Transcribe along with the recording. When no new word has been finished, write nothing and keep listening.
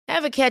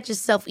Ever catch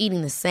yourself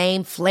eating the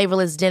same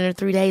flavorless dinner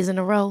 3 days in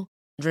a row?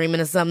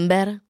 Dreaming of something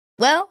better?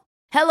 Well,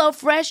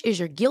 HelloFresh is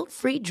your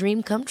guilt-free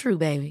dream come true,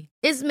 baby.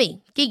 It's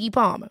me, Keke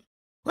Palmer.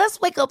 Let's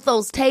wake up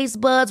those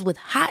taste buds with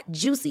hot,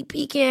 juicy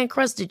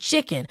pecan-crusted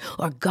chicken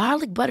or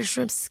garlic butter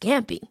shrimp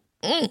scampi.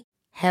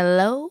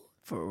 Hello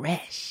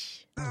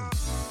Fresh.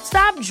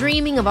 Stop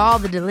dreaming of all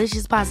the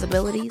delicious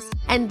possibilities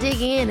and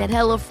dig in at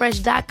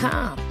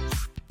HelloFresh.com.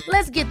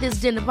 Let's get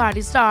this dinner party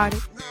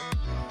started.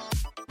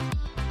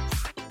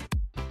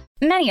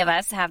 Many of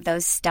us have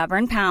those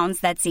stubborn pounds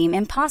that seem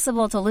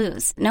impossible to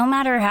lose, no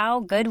matter how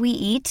good we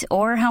eat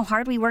or how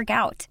hard we work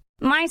out.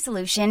 My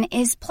solution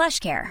is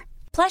PlushCare.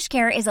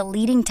 PlushCare is a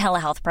leading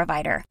telehealth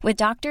provider with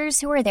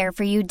doctors who are there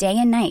for you day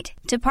and night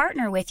to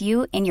partner with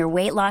you in your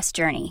weight loss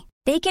journey.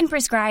 They can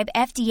prescribe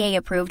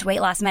FDA-approved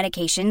weight loss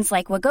medications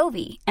like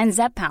Wegovy and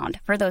Zepbound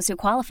for those who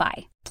qualify.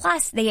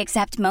 Plus, they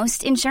accept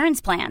most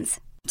insurance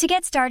plans. To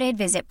get started,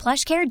 visit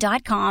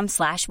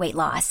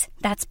plushcare.com/weightloss.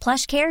 That's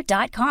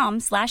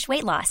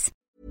plushcare.com/weightloss.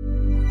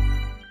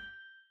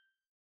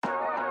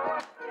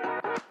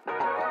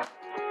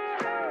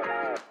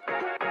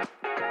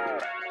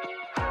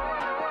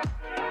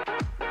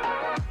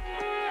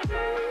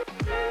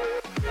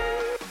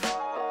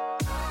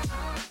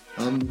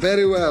 I'm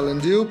very well.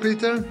 And you,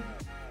 Peter?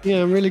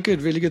 Yeah, I'm really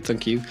good,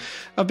 thank you.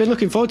 I've been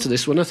looking forward to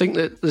this one. I think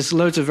that there's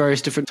loads of various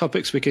different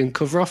topics we can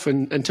cover off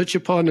and touch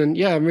upon. And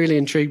yeah, I'm really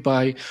intrigued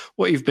by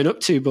what you've been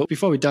up to. But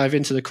before we dive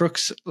into the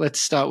crux,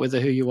 let's start with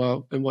who you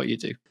are and what you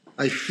do.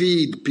 I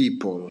feed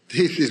people.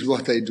 This is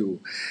what I do.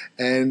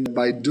 And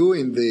by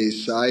doing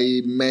this,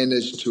 I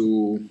manage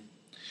to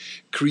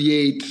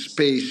create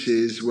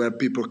spaces where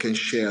people can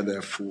share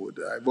their food.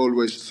 I've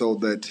always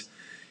thought that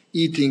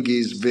eating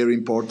is very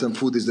important.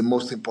 Food is the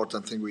most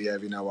important thing we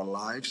have in our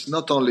lives,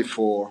 not only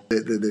for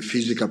the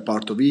physical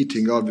part of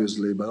eating,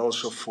 obviously, but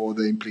also for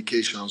the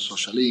implication on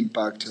social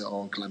impact,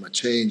 on climate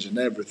change and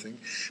everything.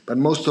 But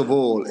most of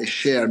all, a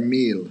shared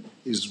meal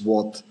is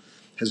what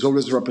has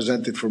always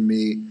represented for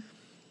me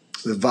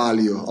the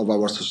value of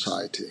our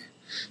society.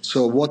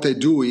 So what I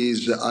do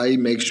is I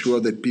make sure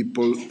that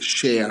people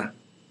share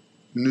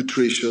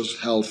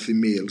nutritious, healthy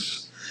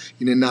meals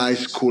in a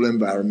nice, cool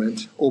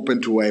environment,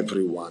 open to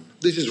everyone.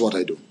 This is what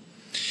I do.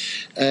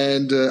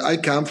 And I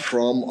come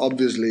from,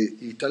 obviously,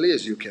 Italy,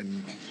 as you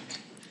can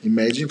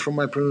imagine from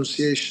my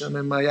pronunciation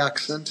and my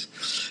accent,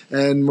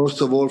 and most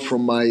of all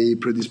from my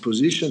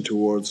predisposition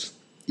towards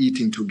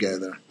eating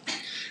together.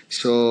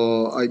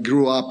 So I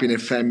grew up in a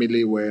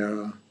family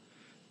where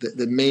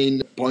the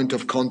main point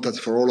of contact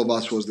for all of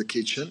us was the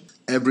kitchen.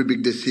 Every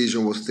big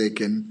decision was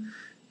taken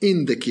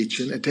in the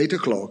kitchen at 8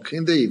 o'clock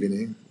in the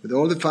evening with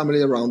all the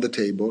family around the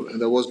table, and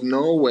there was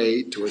no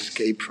way to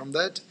escape from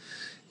that.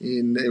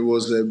 There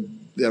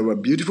were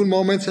beautiful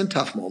moments and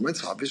tough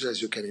moments, obviously,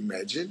 as you can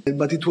imagine,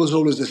 but it was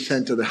always the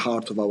center, the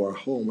heart of our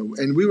home.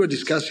 And we were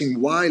discussing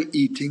while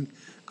eating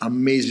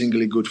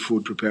amazingly good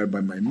food prepared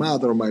by my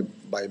mother or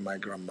by my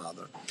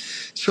grandmother.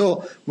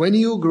 So when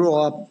you grow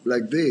up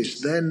like this,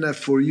 then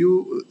for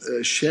you,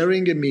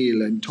 sharing a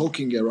meal and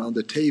talking around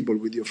the table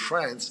with your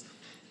friends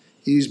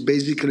is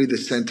basically the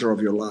center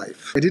of your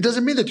life. And it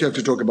doesn't mean that you have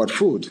to talk about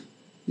food.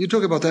 You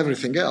talk about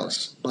everything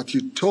else, but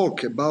you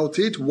talk about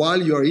it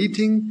while you're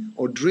eating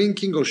or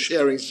drinking or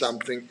sharing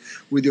something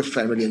with your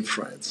family and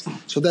friends.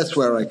 So that's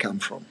where I come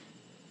from.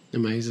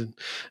 Amazing.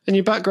 And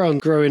your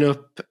background growing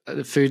up,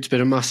 food's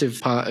been a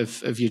massive part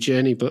of your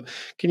journey, but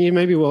can you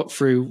maybe walk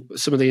through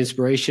some of the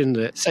inspiration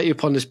that set you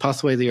upon this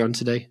pathway that you're on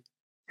today?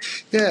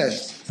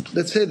 Yes,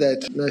 let's say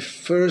that my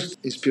first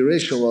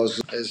inspiration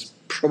was, as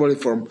probably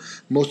for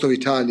most of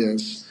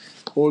Italians,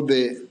 all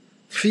the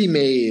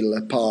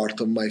female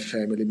part of my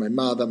family, my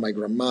mother, my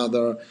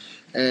grandmother,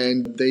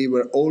 and they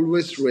were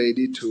always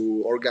ready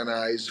to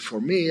organize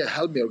for me,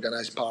 help me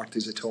organize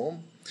parties at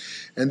home.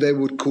 And they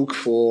would cook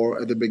for,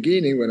 at the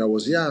beginning when I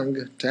was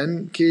young,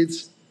 10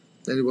 kids,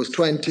 then it was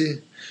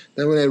 20.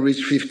 Then when I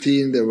reached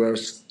 15, there were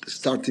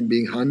starting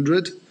being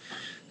 100.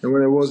 And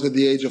when I was at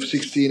the age of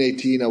 16,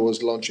 18, I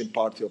was launching a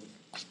party of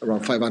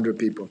around 500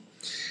 people.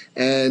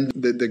 And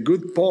the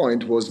good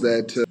point was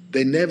that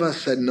they never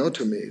said no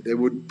to me. They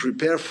would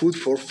prepare food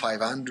for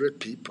 500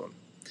 people.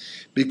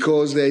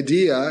 Because the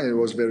idea, and it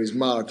was very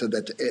smart at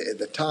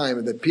the time,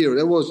 at that period,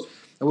 I was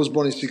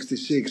born in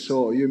 66,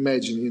 so you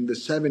imagine in the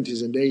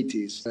 70s and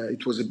 80s,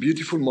 it was a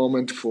beautiful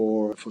moment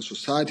for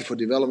society, for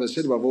development,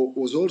 etc. But it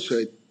was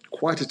also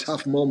quite a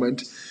tough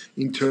moment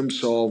in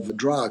terms of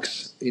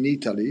drugs in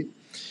Italy.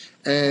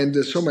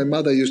 And so my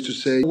mother used to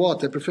say,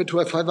 I prefer to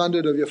have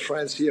 500 of your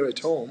friends here at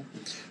home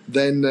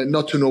than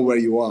not to know where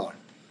you are.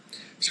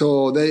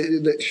 So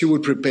she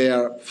would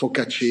prepare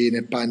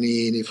focacciine,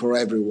 panini for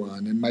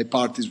everyone. And my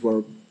parties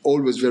were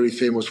always very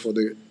famous for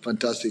the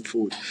fantastic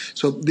food.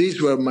 So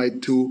these were my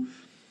two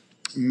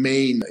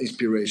main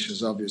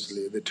inspirations,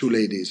 obviously, the two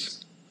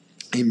ladies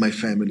in my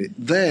family.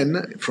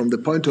 Then, from the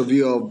point of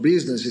view of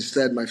business,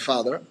 instead, my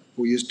father,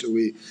 who used to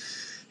be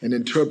an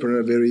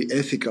entrepreneur, a very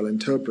ethical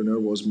entrepreneur,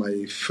 was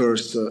my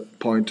first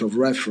point of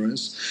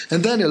reference.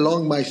 And then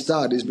along my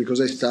studies,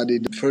 because I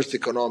studied first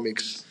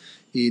economics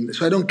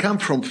So I don't come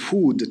from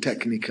food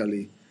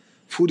technically.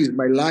 Food is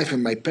my life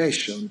and my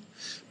passion.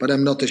 But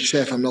I'm not a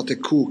chef, I'm not a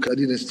cook. I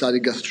didn't study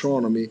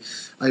gastronomy.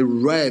 I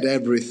read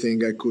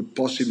everything I could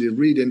possibly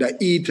read, and I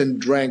eat and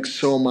drank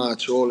so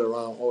much all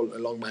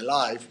along my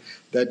life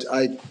that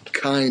I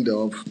kind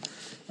of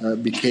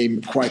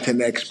became quite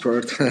an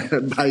expert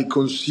by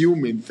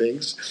consuming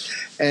things.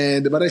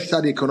 But I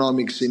studied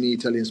economics in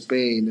Italy and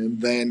Spain,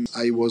 and then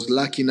I was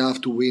lucky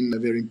enough to win a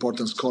very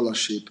important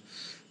scholarship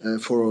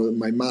for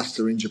my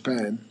master in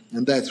Japan,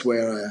 and that's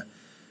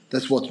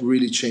what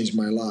really changed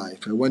my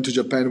life. I went to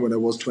Japan when I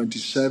was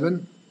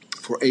 27.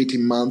 For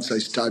 18 months, I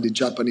studied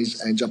Japanese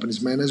and Japanese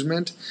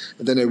management,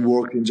 and then I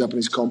worked in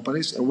Japanese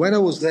companies. And when I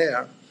was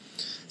there,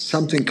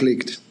 something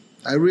clicked.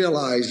 I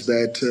realized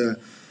that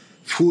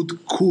food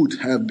could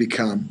have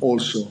become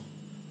also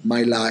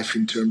my life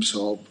in terms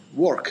of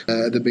work.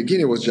 At the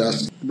beginning, it was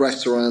just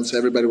restaurants.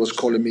 Everybody was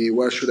calling me,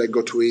 where should I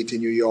go to eat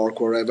in New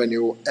York, wherever. I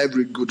knew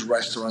every good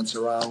restaurants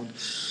around.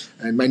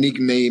 And my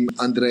nickname,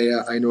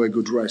 Andrea, I know a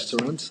good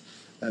restaurant.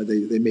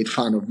 They made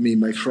fun of me,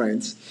 my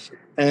friends,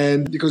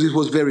 and because it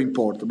was very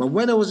important. But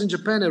when I was in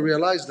Japan, I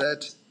realized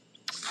that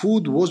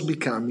food was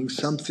becoming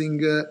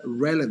something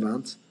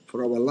relevant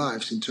for our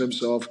lives in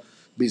terms of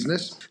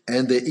business.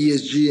 And the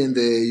ESG and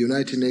the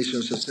United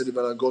Nations Sustainable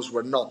Development Goals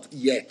were not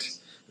yet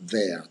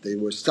there. They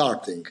were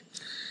starting.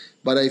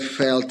 But I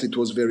felt it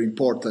was very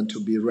important to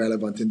be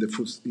relevant in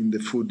the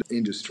food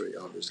industry,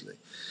 obviously.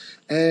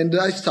 And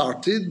I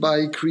started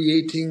by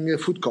creating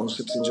food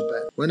concepts in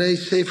Japan. When I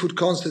say food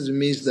concepts, it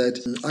means that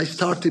I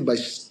started by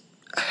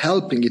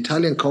helping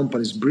Italian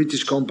companies,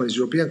 British companies,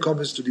 European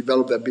companies to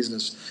develop their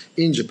business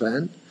in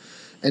Japan.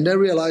 And I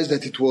realized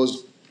that it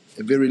was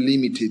a very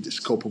limited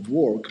scope of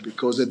work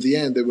because at the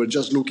end they were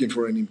just looking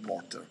for an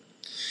importer.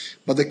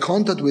 But the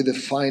contact with the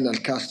final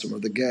customer,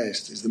 the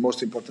guest, is the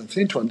most important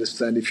thing to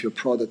understand if your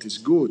product is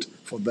good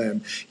for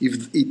them,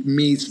 if it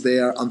meets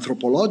their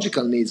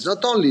anthropological needs,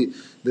 not only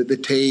the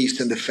taste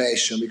and the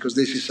fashion, because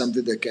this is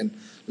something that can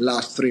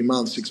last 3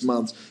 months, 6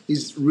 months,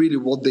 is really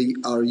what they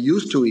are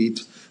used to eat,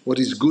 what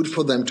is good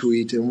for them to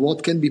eat, and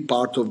what can be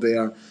part of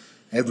their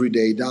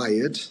everyday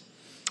diet.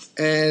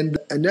 And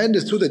I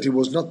understood that it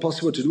was not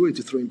possible to do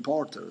it through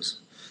importers.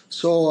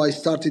 So I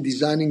started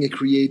designing and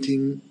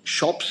creating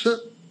shops,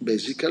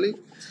 basically,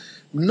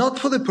 not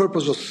for the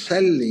purpose of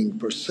selling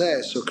per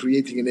se, so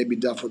creating an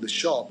EBITDA for the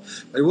shop,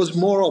 but it was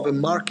more of a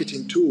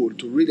marketing tool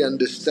to really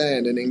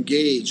understand and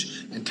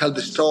engage and tell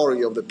the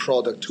story of the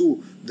product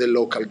to the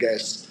local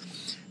guests.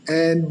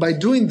 And by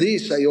doing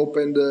this, I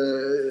opened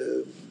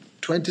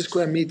 20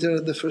 square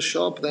meters the first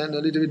shop, then a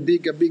little bit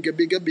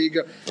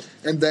bigger,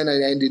 and then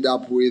I ended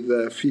up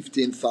with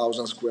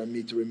 15,000 square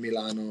meters in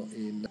Milano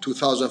in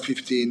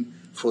 2015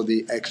 for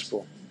the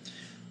Expo,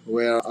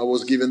 where I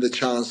was given the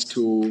chance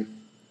to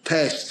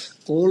test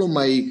all of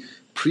my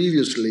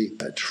previously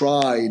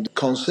tried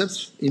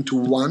concepts into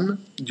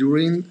one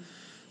during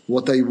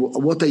what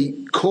I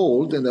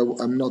called, and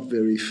I'm not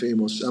very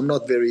famous, I'm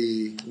not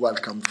very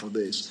welcome for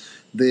this,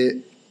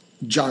 the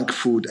Junk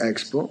Food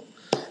Expo,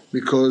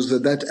 because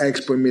that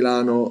Expo in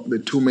Milano, the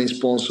two main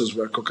sponsors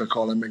were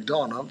Coca-Cola and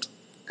McDonald's,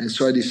 and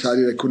so I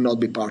decided I could not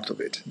be part of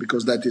it,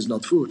 because that is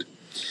not food.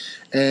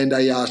 And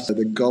I asked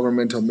the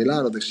government of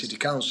Milano, the city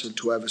council,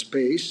 to have a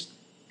space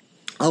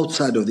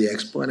outside of the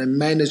Expo, and I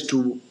managed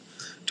to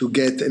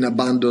get an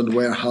abandoned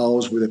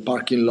warehouse with a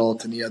parking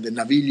lot near the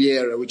Navigli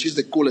area, which is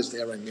the coolest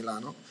area in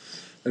Milano.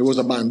 It was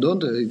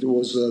abandoned. It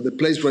was the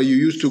place where you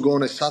used to go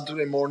on a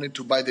Saturday morning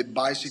to buy the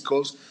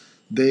bicycles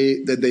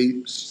that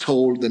they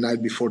stole the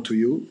night before to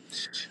you.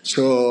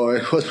 So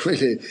it was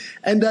really...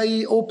 And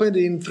I opened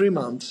in 3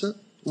 months,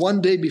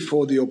 one day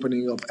before the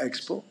opening of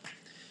Expo.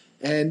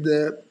 And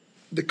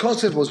the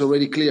concept was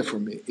already clear for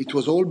me. It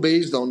was all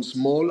based on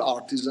small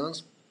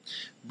artisans,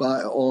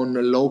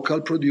 on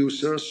local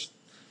producers,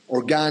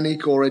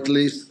 organic, or at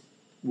least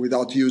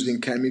without using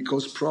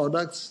chemicals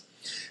products,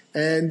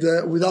 and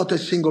without a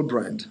single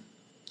brand.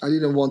 I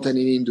didn't want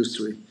any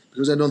industry,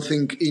 because I don't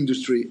think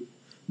industry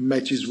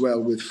matches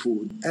well with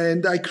food.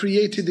 And I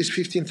created this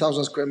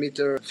 15,000 square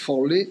meter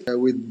folly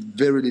with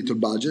very little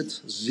budget,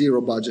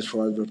 zero budget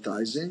for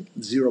advertising,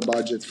 zero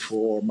budget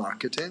for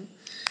marketing.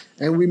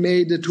 And we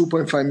made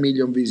 2.5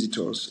 million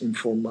visitors in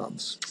 4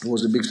 months. It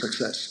was a big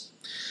success.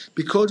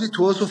 Because it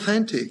was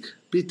authentic,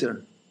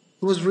 Peter.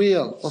 It was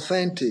real,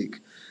 authentic.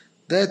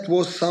 That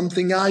was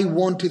something I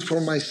wanted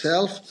for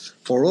myself,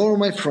 for all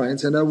my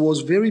friends, and I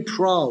was very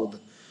proud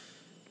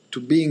to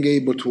being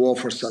able to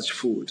offer such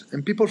food.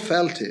 And people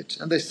felt it,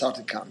 and they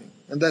started coming.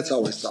 And that's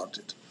how I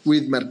started,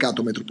 with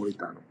Mercato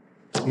Metropolitano.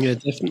 Yeah,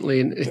 definitely.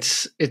 And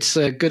it's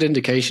a good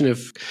indication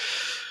of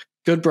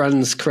good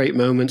brands create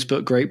moments,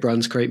 but great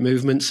brands create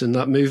movements, and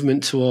that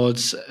movement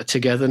towards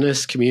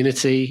togetherness,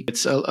 community.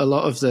 It's a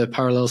lot of the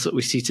parallels that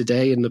we see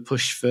today, and the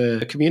push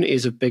for community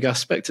is a big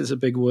aspect. It's a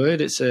big word.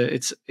 It's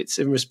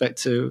in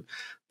respect to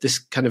this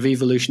kind of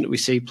evolution that we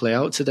see play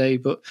out today.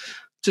 But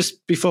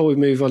just before we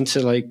move on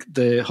to like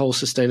the whole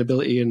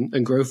sustainability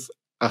and growth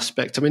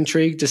aspect, I'm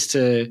intrigued as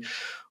to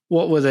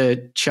What were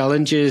the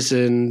challenges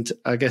and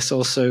I guess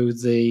also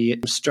the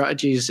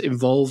strategies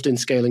involved in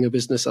scaling a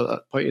business at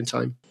that point in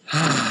time?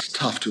 It's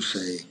tough to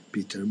say,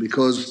 Peter,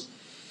 because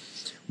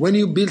when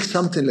you build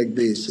something like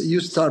this, you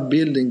start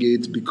building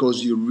it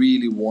because you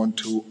really want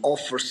to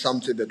offer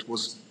something that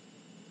was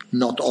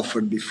not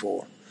offered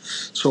before.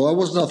 So I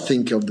was not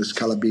thinking of the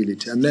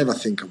scalability. I never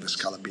think of the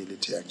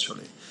scalability,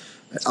 actually.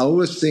 I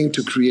always think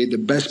to create the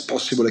best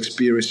possible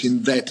experience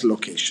in that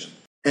location.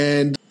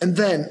 And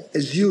then,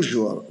 as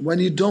usual, when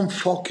you don't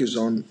focus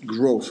on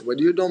growth, when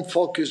you don't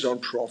focus on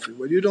profit,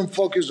 when you don't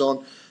focus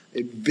on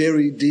a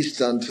very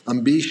distant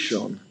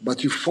ambition,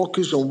 but you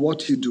focus on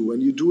what you do,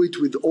 and you do it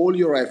with all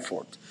your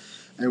effort,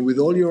 and with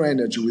all your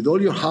energy, with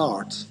all your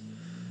heart,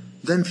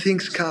 then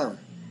things come,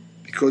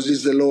 because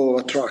it's the law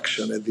of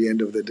attraction at the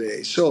end of the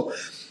day. So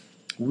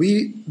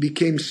we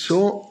became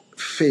so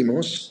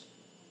famous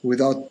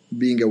without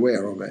being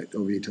aware of it,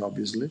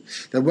 obviously,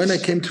 that when I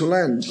came to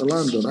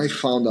London, I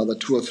found other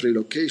 2 or 3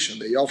 locations.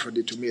 They offered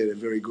it to me at a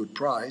very good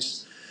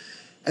price.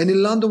 And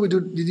in London, we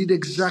did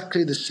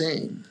exactly the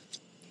same.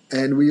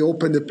 And we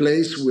opened a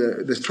place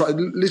where,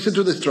 listen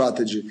to the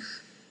strategy.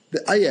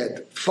 I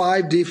had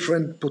 5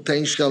 different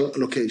potential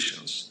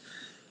locations.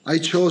 I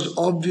chose,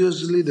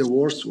 obviously, the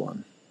worst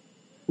one,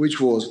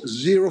 which was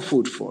 0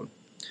 footfall,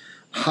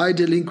 high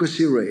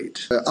delinquency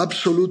rate,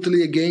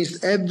 absolutely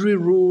against every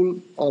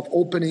rule of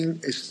opening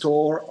a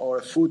store or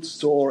a food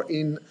store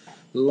in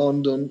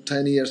London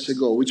 10 years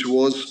ago, which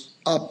was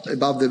up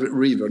above the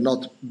river,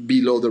 not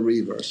below the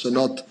river, so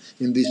not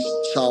in this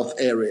south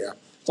area.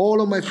 All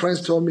of my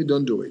friends told me,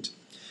 don't do it.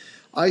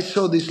 I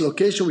saw this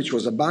location, which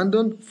was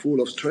abandoned,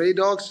 full of stray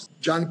dogs,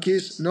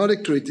 junkies, no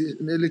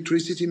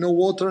electricity, no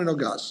water, no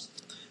gas,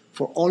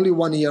 for only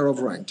 1 year of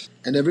rent.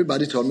 And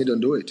everybody told me, don't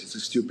do it. It's a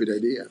stupid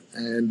idea.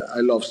 And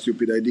I love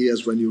stupid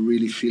ideas when you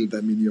really feel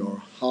them in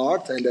your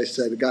heart. And I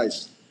said,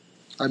 guys,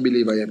 I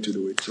believe I have to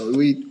do it. So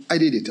I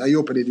did it. I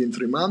opened it in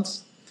 3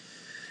 months.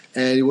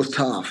 And it was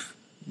tough.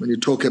 When you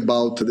talk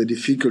about the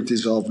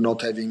difficulties of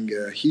not having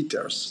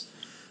heaters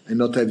and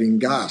not having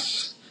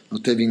gas,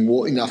 not having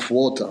enough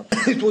water,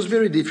 it was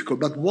very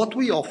difficult. But what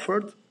we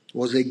offered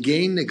was,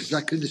 again,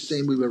 exactly the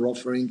same we were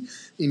offering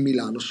in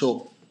Milano.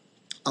 So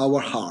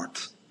our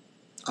heart,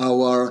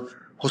 our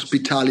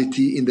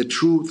hospitality in the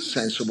true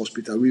sense of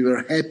hospitality. We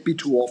were happy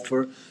to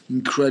offer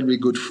incredibly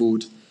good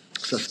food,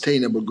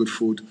 sustainable good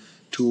food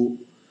to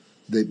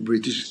the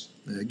British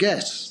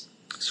guests.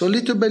 So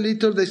little by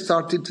little they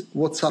started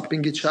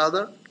WhatsApping each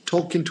other,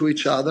 talking to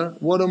each other,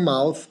 word of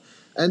mouth.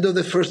 End of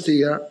the first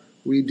year,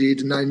 we did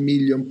 £9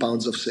 million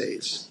of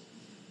sales.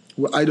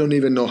 Well, I don't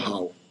even know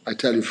how, I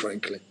tell you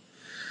frankly.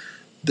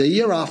 The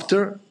year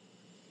after,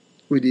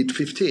 we did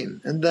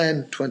 15, and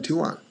then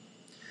 21.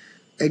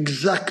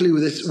 Exactly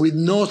with this, with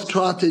no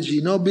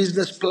strategy, no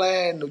business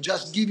plan,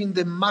 just giving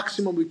the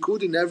maximum we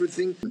could in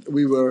everything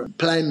we were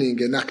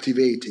planning and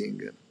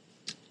activating.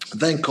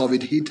 Then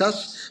COVID hit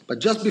us, but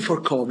just before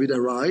COVID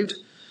arrived,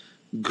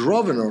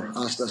 Grosvenor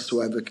asked us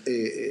to have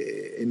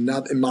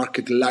a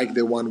market like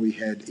the one we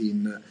had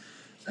in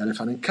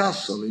Elephant and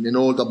Castle, in an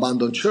old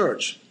abandoned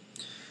church.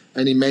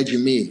 And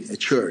imagine me, a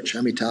church,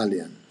 I'm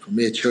Italian. For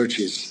me, a church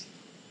is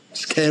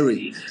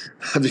scary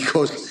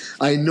because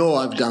I know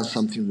I've done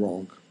something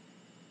wrong.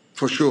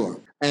 For sure.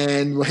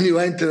 And when you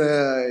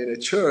enter in a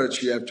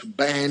church, you have to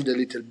bend a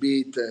little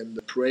bit and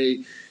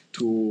pray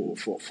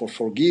for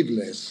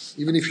forgiveness.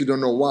 Even if you don't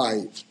know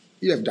why,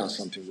 you have done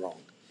something wrong.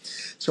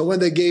 So when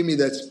they gave me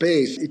that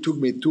space, it took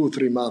me 2 or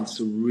 3 months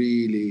to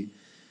really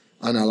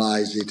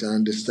analyze it and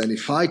understand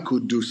if I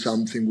could do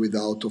something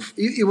without...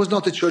 It was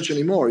not a church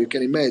anymore. You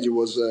can imagine it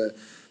was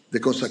they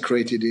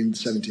consecrated in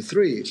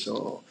 1973.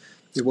 So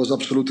it was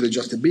absolutely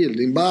just a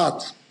building.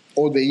 But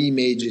all the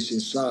images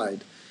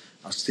inside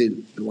are still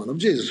the one of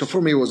Jesus. So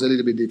for me, it was a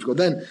little bit difficult.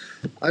 Then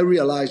I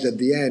realized at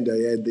the end,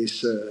 I had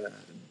this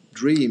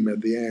dream at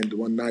the end,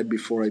 one night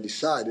before I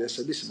decided. I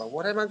said, listen, but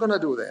what am I going to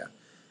do there?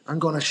 I'm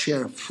going to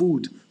share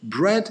food,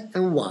 bread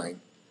and wine.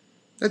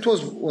 That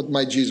was what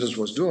my Jesus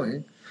was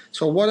doing.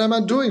 So what am I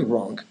doing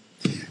wrong?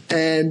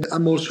 And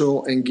I'm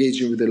also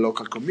engaging with the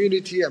local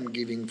community. I'm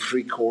giving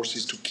free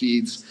courses to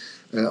kids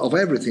of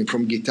everything,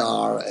 from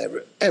guitar,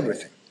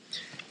 everything.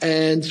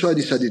 And so I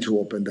decided to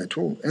open that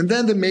room. And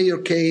then the mayor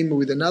came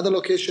with another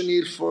location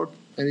in Ilford,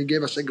 and he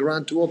gave us a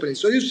grant to open it.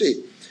 So you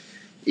see,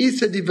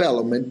 it's a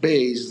development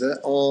based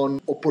on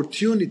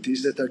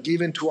opportunities that are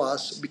given to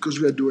us because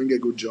we are doing a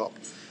good job.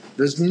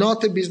 There's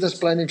not a business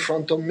plan in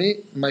front of me.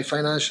 My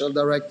financial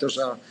directors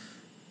are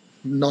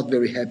not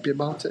very happy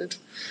about it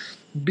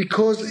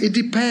because it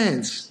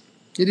depends.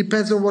 It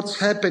depends on what's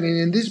happening.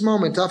 In this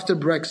moment, after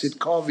Brexit,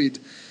 COVID,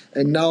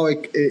 and now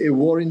a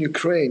war in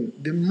Ukraine,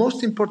 the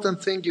most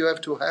important thing you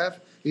have to have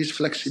is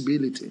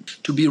flexibility,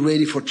 to be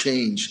ready for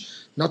change,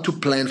 not to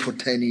plan for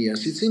 10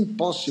 years. It's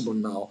impossible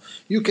now.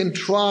 You can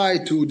try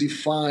to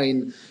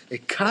define a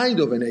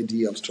kind of an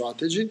idea of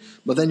strategy,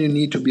 but then you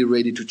need to be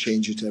ready to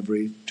change it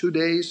every 2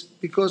 days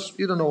because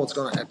you don't know what's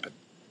going to happen.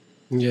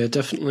 Yeah,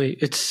 definitely.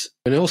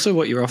 And also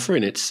what you're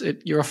offering.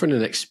 You're offering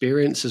an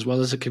experience as well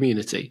as a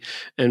community.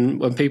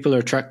 And when people are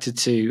attracted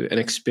to an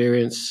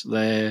experience,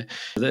 they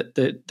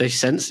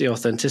sense the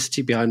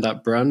authenticity behind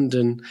that brand.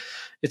 And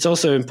it's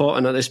also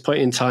important at this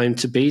point in time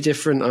to be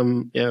different.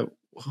 I'm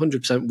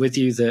 100% with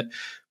you that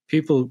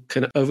people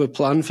can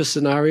overplan for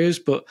scenarios,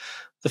 but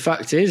the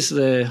fact is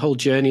the whole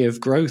journey of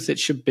growth, it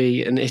should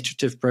be an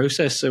iterative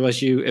process. So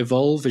as you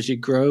evolve, as you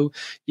grow,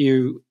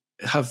 you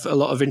have a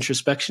lot of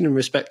introspection in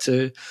respect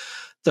to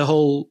the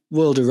whole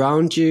world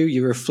around you.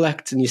 You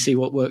reflect and you see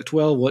what worked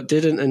well, what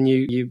didn't, and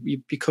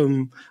you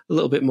become a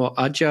little bit more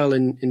agile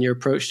in your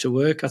approach to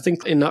work. I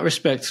think in that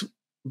respect,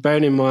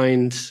 bearing in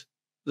mind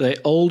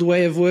the old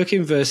way of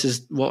working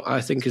versus what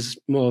I think is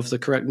more of the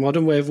correct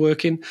modern way of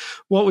working,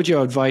 what would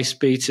your advice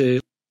be to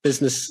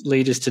business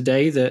leaders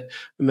today that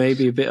may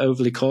be a bit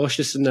overly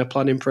cautious in their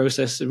planning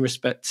process in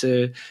respect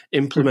to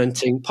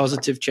implementing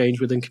positive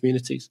change within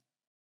communities?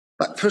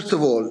 But first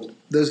of all,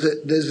 there's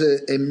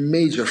a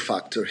major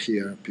factor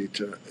here,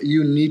 Peter.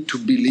 You need to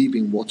believe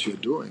in what you're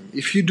doing.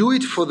 If you do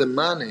it for the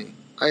money,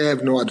 I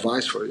have no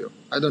advice for you.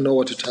 I don't know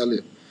what to tell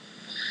you.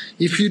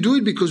 If you do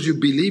it because you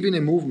believe in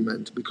a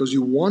movement, because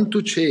you want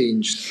to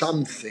change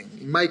something,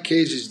 in my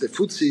case, it's the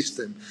food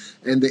system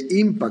and the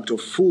impact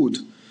of food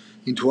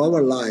into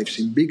our lives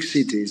in big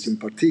cities in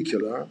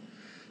particular,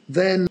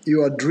 then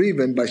you are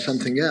driven by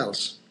something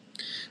else.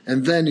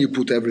 And then you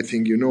put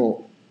everything you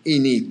know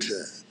in it.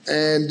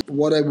 And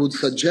what I would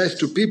suggest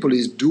to people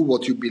is do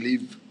what you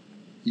believe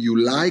you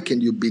like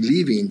and you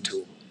believe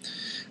into.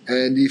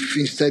 And if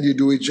instead you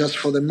do it just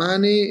for the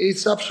money,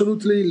 it's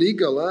absolutely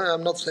legal.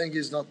 I'm not saying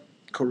it's not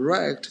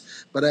correct,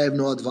 but I have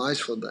no advice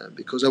for them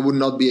because I would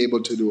not be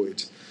able to do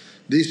it.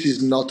 This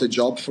is not a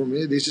job for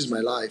me. This is my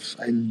life.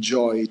 I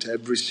enjoy it,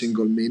 every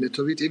single minute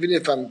of it. Even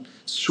if I'm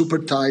super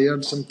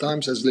tired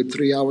sometimes, I sleep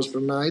 3 hours per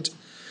night.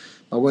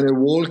 But when I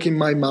walk in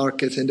my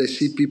markets and I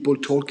see people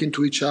talking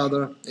to each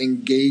other,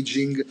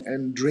 engaging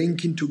and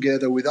drinking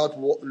together without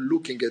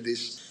looking at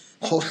this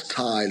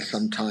hostile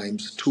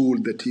sometimes tool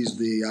that is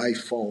the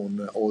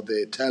iPhone or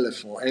the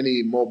telephone,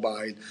 any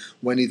mobile,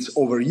 when it's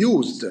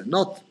overused,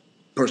 not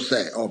per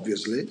se,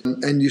 obviously.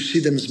 And you see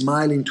them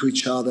smiling to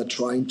each other,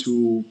 trying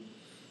to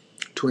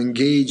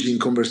engage in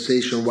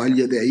conversation while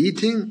they're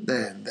eating,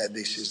 then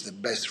this is the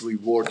best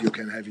reward you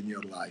can have in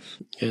your life.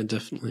 Yeah,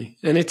 definitely.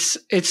 And it's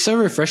so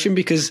refreshing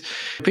because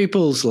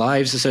people's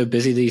lives are so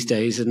busy these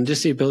days, and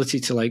just the ability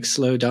to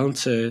slow down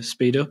to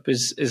speed up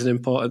is an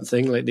important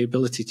thing. Like the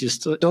ability to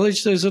just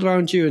acknowledge those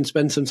around you and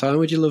spend some time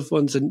with your loved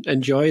ones and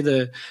enjoy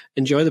the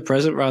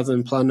present rather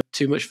than plan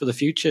too much for the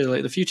future.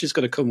 Like the future's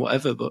going to come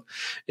whatever, but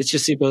it's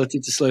just the ability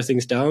to slow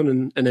things down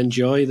and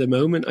enjoy the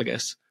moment, I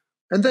guess.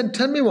 And then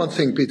tell me one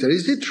thing, Peter.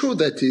 Is it true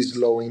that is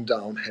slowing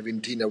down having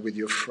dinner with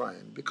your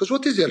friend? Because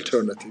what is the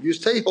alternative? You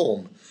stay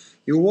home.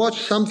 You watch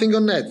something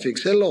on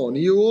Netflix alone.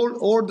 You all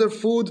order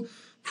food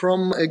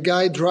from a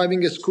guy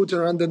driving a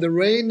scooter under the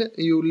rain.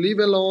 You live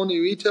alone.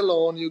 You eat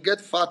alone. You get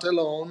fat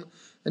alone.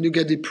 And you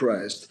get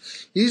depressed.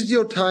 Is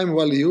your time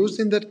well used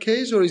in that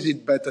case? Or is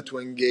it better to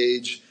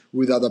engage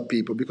with other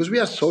people? Because we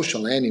are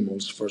social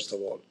animals, first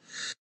of all.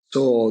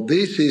 So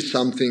this is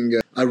something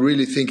I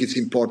really think it's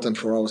important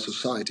for our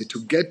society to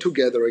get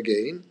together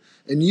again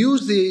and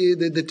use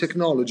the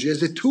technology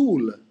as a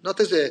tool, not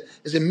as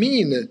a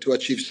mean to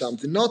achieve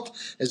something, not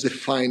as a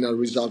final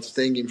result,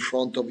 staying in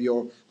front of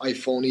your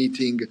iPhone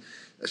eating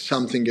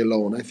something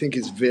alone. I think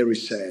it's very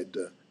sad.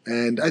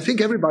 And I think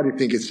everybody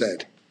thinks it's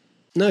sad.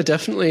 No,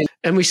 definitely.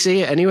 And we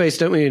see it anyways,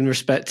 don't we, in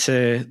respect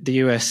to the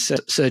US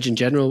Surgeon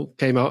General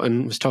came out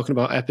and was talking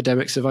about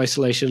epidemics of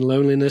isolation and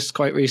loneliness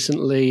quite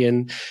recently.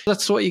 And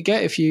that's what you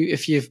get if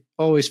you've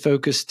always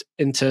focused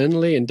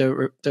internally and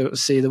don't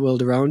see the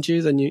world around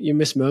you, then you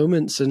miss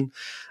moments. And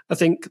I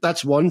think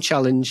that's one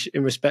challenge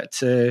in respect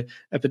to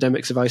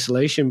epidemics of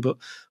isolation, but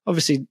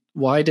obviously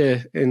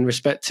wider in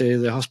respect to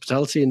the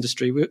hospitality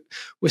industry.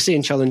 We're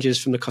seeing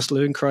challenges from the cost of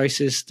living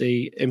crisis,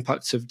 the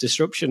impacts of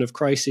disruption of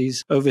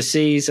crises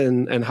overseas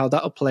and how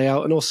that'll play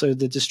out, and also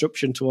the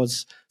disruption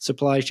towards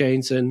supply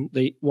chains and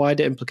the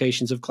wider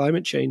implications of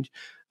climate change.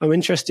 I'm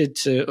interested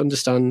to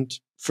understand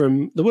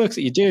from the work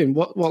that you're doing,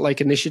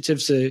 what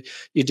initiatives are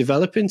you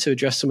developing to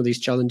address some of these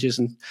challenges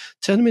and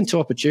turn them into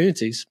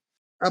opportunities?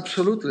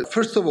 Absolutely.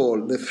 First of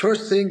all, the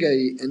first thing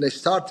I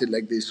started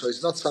like this, so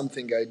it's not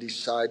something I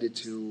decided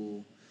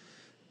to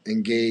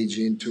engage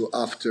into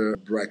after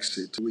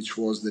Brexit, which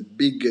was the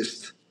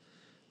biggest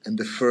and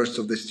the first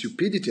of the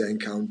stupidity I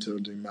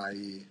encountered in my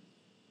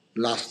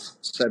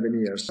last 7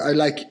 years. I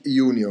like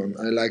union.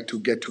 I like to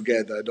get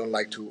together. I don't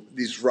like to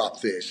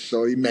disrupt this.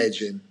 So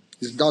imagine,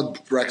 it's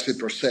not Brexit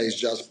per se, it's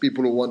just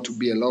people who want to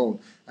be alone.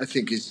 I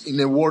think it's, in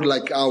a world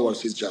like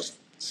ours, it's just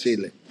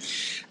silly.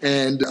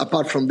 And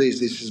apart from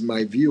this is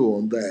my view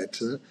on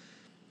that.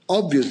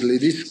 Obviously,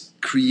 this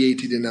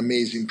created an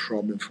amazing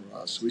problem for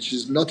us, which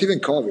is not even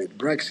COVID.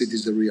 Brexit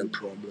is the real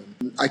problem.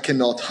 I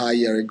cannot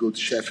hire a good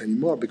chef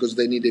anymore because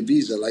they need a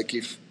visa, like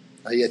if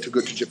I had to go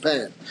to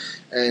Japan.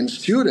 And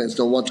students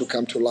don't want to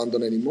come to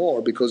London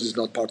anymore because it's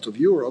not part of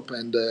Europe.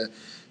 And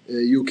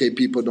UK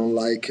people don't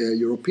like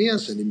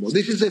Europeans anymore.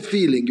 This is a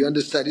feeling, you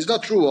understand. It's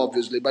not true,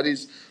 obviously, but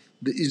it's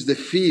the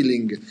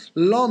feeling.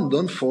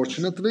 London,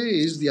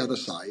 fortunately, is the other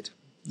side.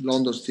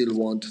 London still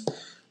want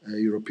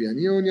European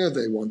Union,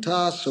 they want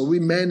us, so we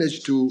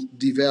managed to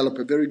develop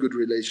a very good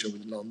relation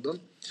with London.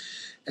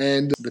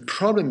 And the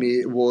problem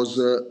was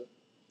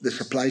the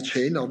supply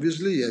chain,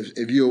 obviously, as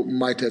you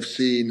might have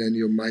seen and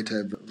you might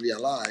have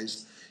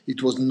realized.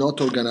 It was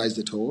not organized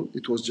at all.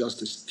 It was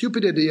just a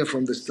stupid idea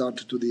from the start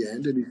to the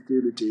end, and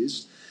it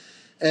is.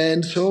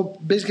 And so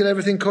basically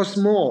everything costs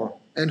more.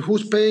 And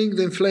who's paying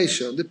the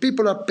inflation? The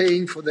people are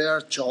paying for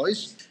their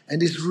choice,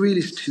 and it's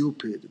really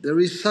stupid. There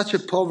is such a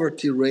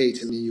poverty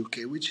rate in the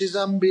UK, which is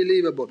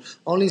unbelievable.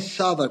 Only in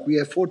Southwark, we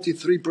have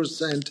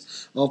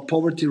 43% of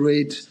poverty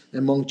rate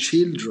among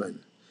children.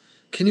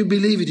 Can you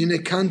believe it, in a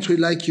country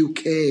like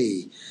UK?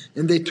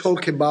 And they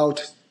talk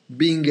about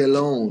being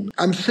alone.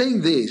 I'm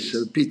saying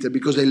this, Peter,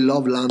 because I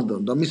love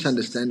London. Don't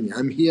misunderstand me.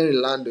 I'm here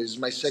in London. It's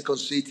my second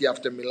city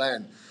after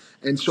Milan.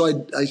 And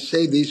so I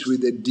say this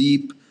with a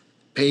deep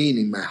pain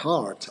in my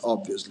heart,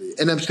 obviously.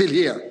 And I'm still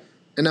here.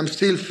 And I'm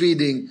still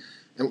feeding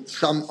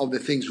some of the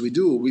things we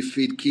do. We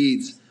feed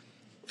kids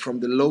from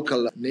the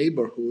local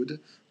neighborhood,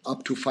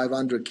 up to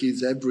 500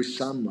 kids every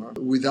summer,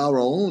 with our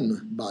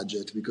own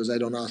budget, because I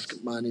don't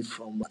ask money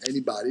from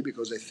anybody,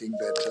 because I think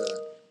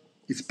that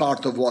it's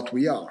part of what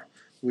we are.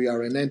 We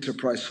are an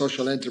enterprise,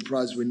 social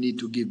enterprise. We need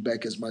to give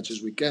back as much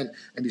as we can,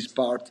 and it's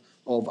part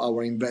of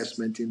our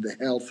investment in the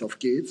health of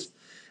kids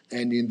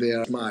and in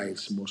their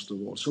smiles, most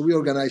of all. So we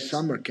organize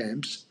summer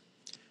camps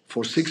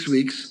for 6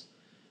 weeks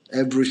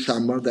every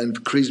summer, then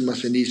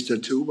Christmas and Easter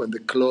too, when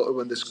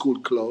the school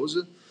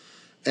closes.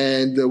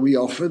 And we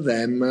offer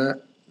them,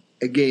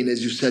 again,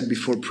 as you said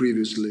before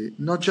previously,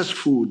 not just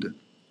food.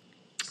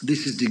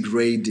 This is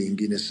degrading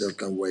in a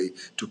certain way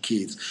to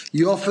kids.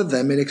 You offer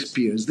them an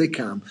experience. They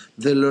come,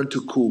 they learn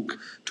to cook,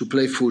 to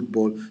play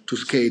football, to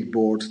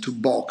skateboard, to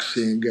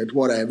boxing, and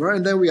whatever.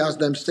 And then we ask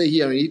them, stay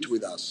here and eat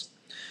with us.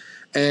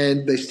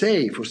 And they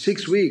stay for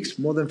 6 weeks,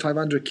 more than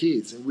 500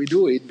 kids. And we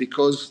do it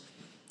because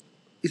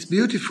it's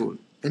beautiful.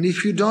 And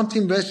if you don't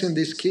invest in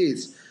these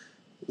kids,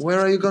 where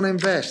are you going to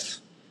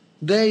invest?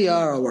 They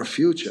are our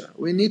future.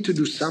 We need to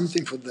do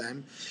something for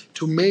them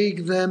to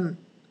make them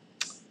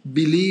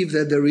believe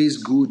that there is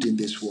good in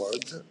this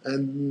world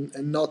and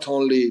not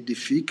only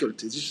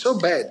difficulties. It's so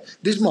bad.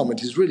 This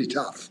moment is really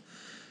tough.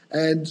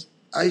 And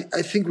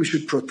I think we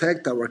should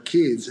protect our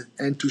kids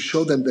and to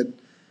show them that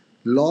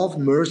love,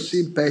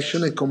 mercy,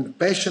 passion, and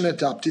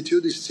compassionate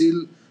aptitude is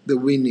still the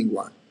winning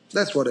one.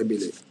 That's what I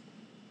believe.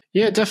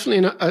 Yeah,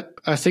 definitely. And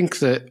I think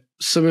that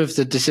some of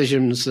the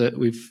decisions that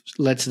we've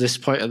led to this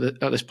point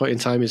at this point in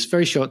time is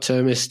very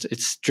short-termist.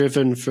 It's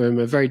driven from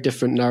a very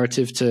different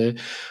narrative to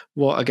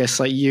what I guess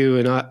like you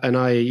and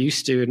I are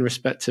used to in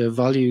respect to a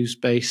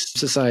values-based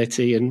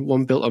society, and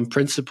one built on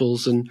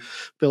principles and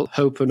built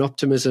hope and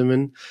optimism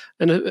and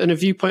a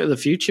viewpoint of the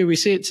future. We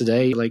see it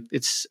today. Like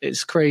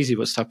it's crazy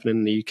what's happening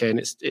in the UK,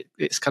 and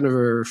it's kind of a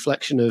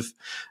reflection of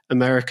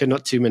America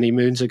not too many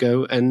moons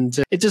ago. And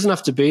it doesn't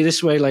have to be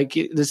this way. Like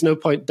there's no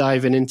point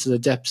diving into the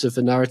depths of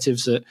the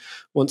narratives that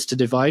wants to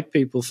divide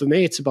people. For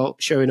me, it's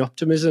about showing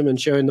optimism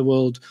and showing the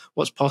world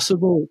what's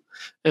possible.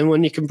 And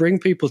when you can bring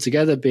people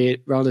together, be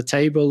it around a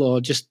table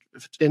or just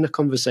in a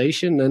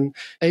conversation, and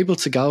able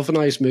to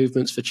galvanize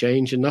movements for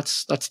change. And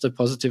that's the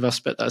positive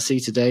aspect that I see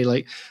today.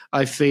 Like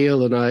I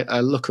feel and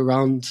I look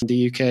around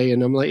the UK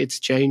and I'm like, it's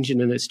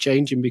changing, and it's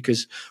changing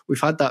because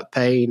we've had that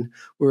pain,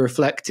 we're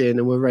reflecting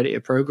and we're ready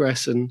to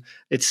progress. And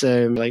it's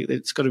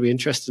it's got to be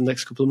interesting the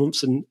next couple of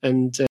months.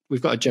 And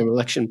we've got a general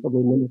election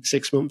probably in the next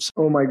 6 months.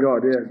 Oh my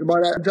God, yes.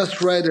 But I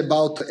just read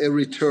about a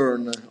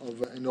return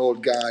of an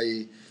old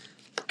guy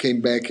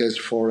came back as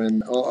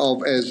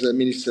as a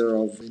Minister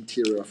of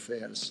Interior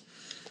Affairs,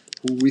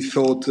 who we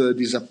thought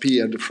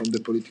disappeared from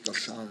the political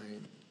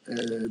scene.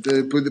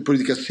 The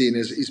political scene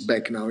is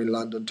back now in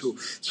London too.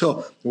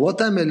 So what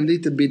I'm a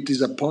little bit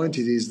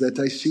disappointed is that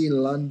I see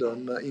in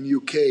London, in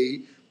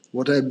UK,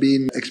 what I've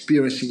been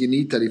experiencing in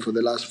Italy for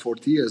the last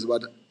 40 years.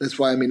 But that's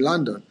why I'm in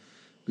London.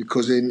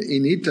 Because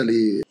in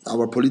Italy,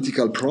 our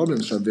political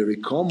problems are very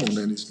common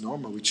and it's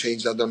normal. We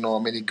changed, I don't know how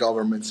many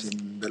governments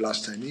in the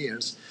last 10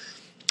 years.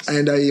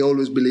 And I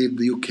always believed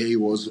the UK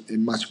was a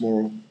much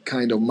more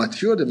kind of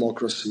mature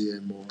democracy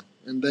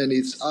and then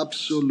it's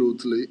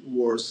absolutely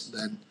worse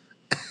than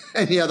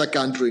any other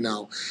country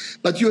now.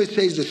 But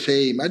USA is the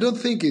same. I don't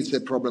think it's a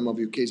problem of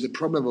UK. It's a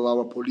problem of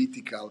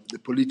the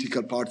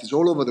political parties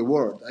all over the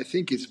world. I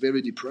think it's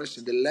very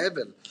depressing. The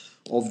level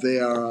of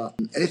their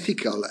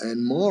ethical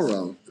and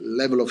moral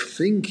level of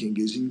thinking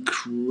is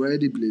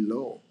incredibly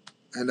low.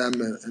 And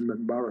I'm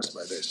embarrassed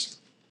by this.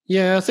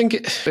 Yeah, I think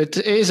it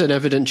is an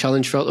evident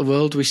challenge throughout the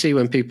world. We see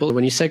when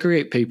you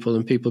segregate people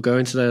and people go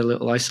into their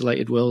little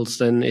isolated worlds,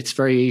 then it's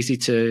very easy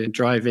to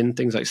drive in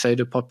things like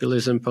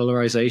pseudo-populism,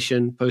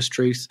 polarization,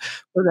 post-truth.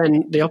 But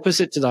then the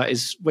opposite to that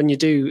is when you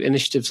do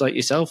initiatives like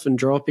yourself and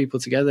draw people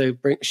together,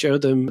 show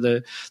them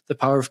the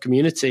power of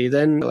community,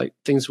 then like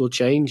things will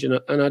change. And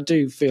I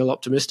do feel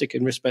optimistic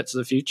in respect to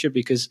the future,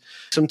 because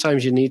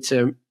sometimes you need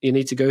to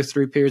go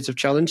through periods of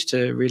challenge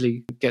to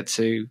really get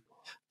to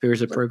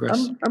periods of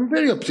progress. I'm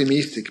very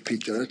optimistic,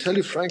 Peter. I tell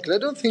you frankly, I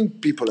don't think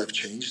people have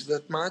changed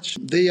that much.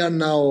 They are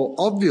now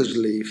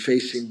obviously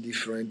facing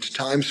different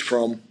times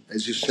from,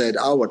 as you said,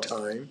 our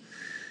time.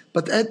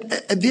 But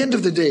at the end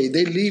of the day,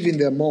 they live in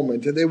their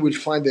moment and they will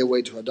find their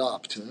way to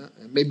adapt.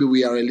 Maybe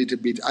we are a little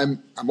bit,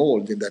 I'm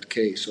old in that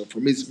case, so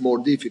for me it's more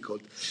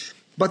difficult.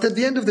 But at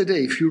the end of the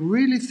day, if you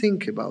really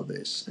think about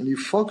this and you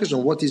focus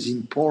on what is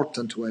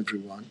important to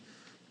everyone,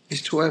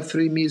 is to have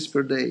 3 meals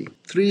per day.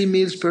 3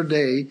 meals per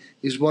day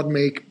is what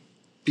make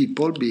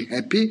people be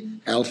happy,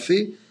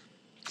 healthy,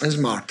 and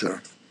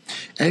smarter,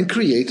 and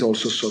create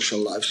also social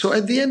life. So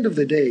at the end of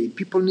the day,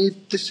 people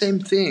need the same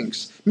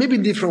things, maybe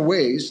in different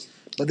ways,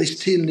 but they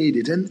still need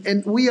it.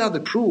 And we are the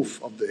proof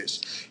of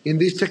this. In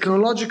this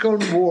technological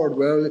world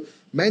where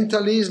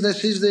mental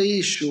illness is the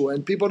issue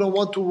and people don't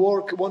want to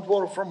work, want to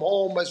work from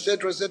home,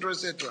 etc., etc.,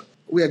 etc.,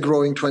 we are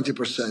growing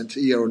 20%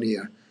 year on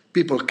year.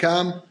 People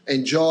come,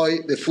 enjoy,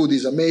 the food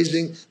is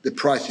amazing, the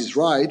price is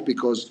right,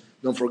 because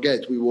don't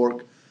forget,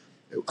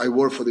 I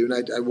work for the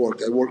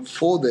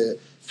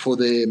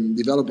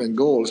development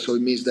goals, so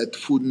it means that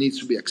food needs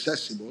to be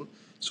accessible.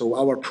 So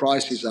our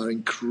prices are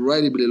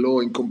incredibly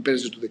low in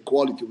comparison to the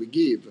quality we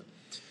give.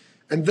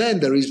 And then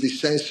there is this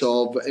sense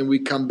of, and we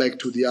come back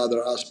to the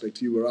other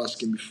aspect you were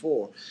asking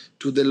before,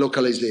 to the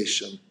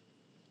localization.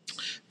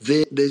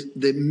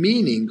 The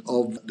meaning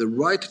of the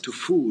right to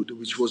food,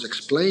 which was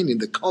explained in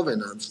the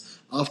covenants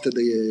after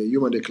the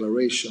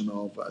Declaration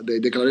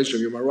of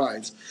Human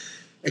Rights,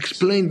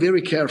 explained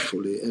very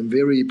carefully and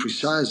very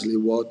precisely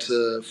what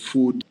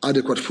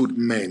adequate food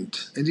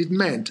meant. And it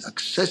meant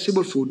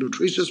accessible food,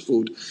 nutritious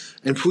food,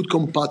 and food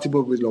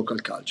compatible with local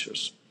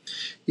cultures.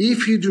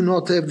 If you do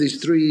not have these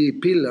 3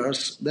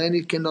 pillars, then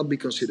it cannot be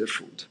considered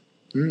food.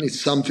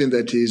 It's something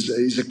that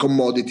is a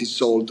commodity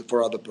sold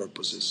for other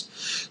purposes.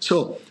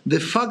 So the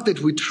fact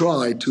that we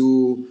try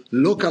to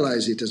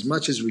localize it as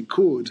much as we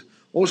could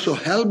also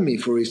helped me,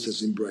 for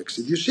instance, in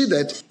Brexit. You see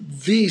that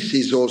this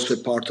is also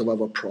part of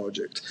our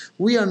project.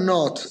 We are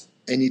not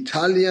an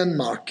Italian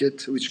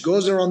market which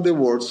goes around the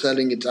world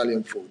selling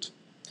Italian food,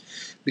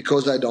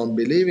 because I don't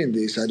believe in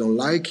this, I don't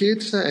like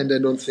it, and I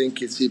don't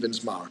think it's even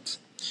smart.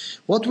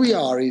 What we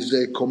are is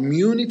a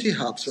community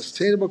hub,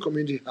 sustainable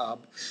community hub,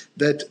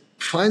 that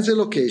finds a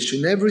location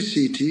in every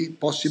city,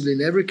 possibly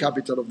in every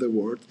capital of the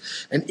world,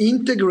 and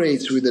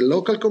integrates with the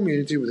local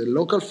community, with the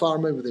local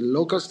farmer, with the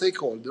local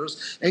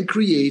stakeholders, and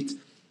create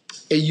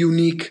a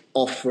unique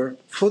offer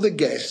for the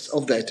guests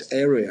of that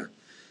area.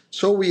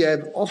 So we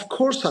have, of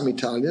course, some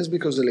Italians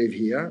because they live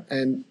here,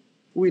 and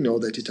we know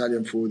that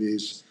Italian food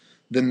is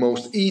the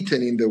most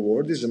eaten in the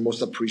world, is the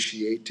most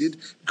appreciated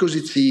because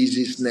it's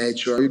easy, it's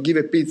natural. You give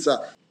a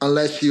pizza,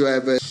 unless you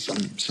have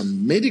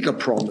some medical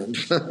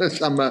problems,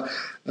 some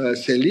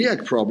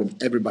celiac problem,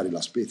 everybody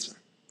loves pizza.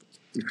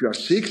 If you are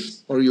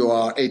 6 or you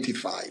are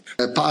 85.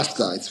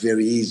 Pasta, it's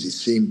very easy,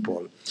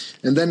 simple.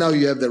 And then now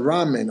you have the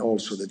ramen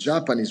also, the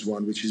Japanese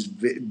one, which is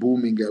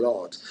booming a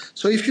lot.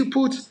 So if you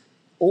put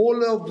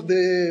all of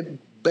the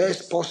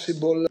best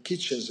possible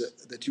kitchens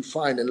that you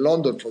find in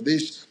London for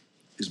this,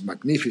 is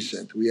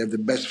magnificent. We have the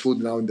best food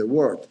now in the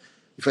world.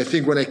 If I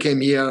think when I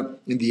came here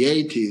in the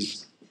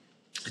 80s,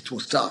 it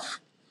was tough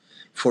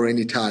for an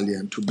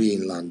Italian to be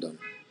in London.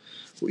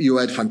 You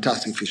had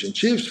fantastic fish and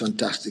chips,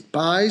 fantastic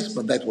pies,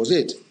 but that was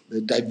it.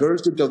 The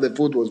diversity of the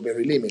food was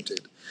very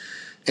limited.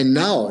 And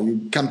now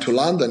you come to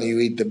London and you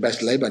eat the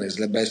best Lebanese,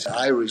 the best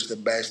Irish, the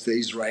best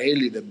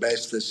Israeli, the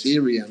best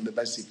Syrian, the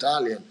best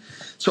Italian.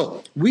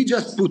 So we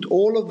just put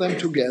all of them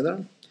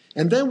together,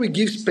 and then we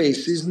give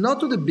spaces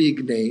not to the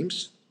big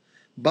names,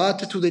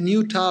 but to the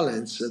new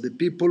talents, the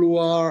people who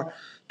are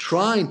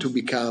trying to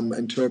become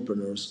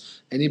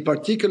entrepreneurs. And in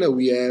particular,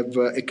 we have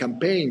a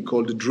campaign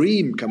called the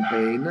Dream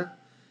Campaign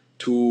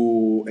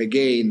to,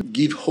 again,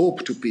 give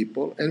hope to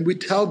people. And we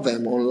tell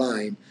them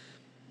online,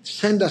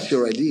 send us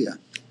your idea.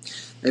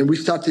 And we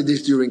started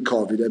this during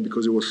COVID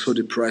because it was so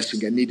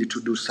depressing. I needed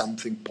to do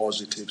something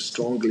positive,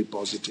 strongly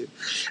positive.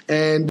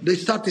 And they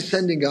started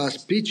sending us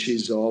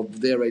pitches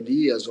of their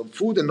ideas of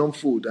food and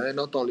non-food,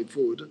 not only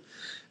food.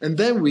 And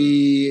then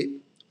we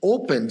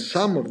opened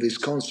some of these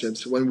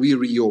concepts when we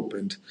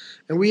reopened.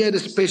 And we had a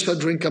special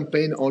drink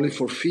campaign only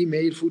for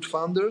female food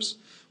founders,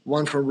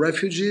 one from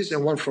refugees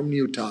and one from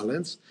new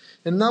talents.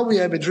 And now we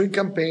have a drink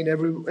campaign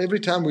every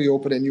time we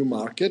open a new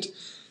market,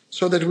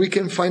 so that we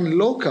can find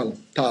local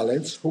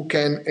talents who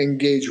can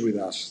engage with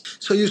us.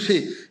 So you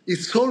see,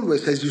 it's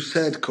always, as you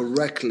said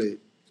correctly,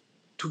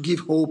 to give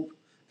hope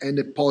and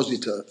a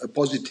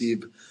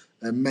positive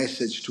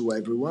message to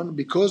everyone,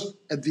 because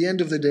at the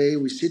end of the day,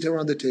 we sit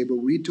around the table,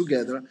 we eat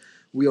together,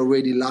 We are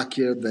already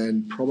luckier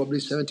than probably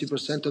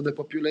 70% of the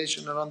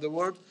population around the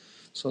world.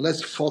 So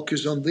let's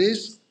focus on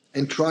this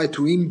and try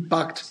to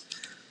impact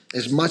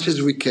as much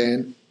as we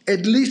can,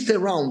 at least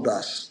around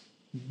us.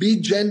 Be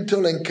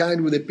gentle and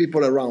kind with the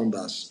people around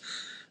us.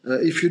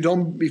 If you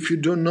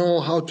don't know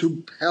how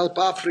to help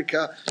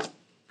Africa,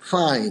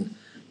 fine.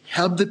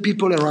 Help the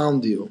people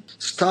around you.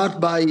 Start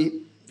by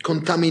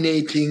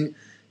contaminating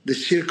the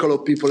circle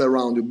of people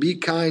around you. Be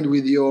kind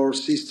with your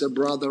sister,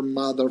 brother,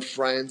 mother,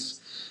 friends,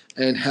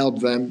 and help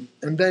them.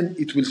 And then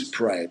it will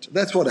spread.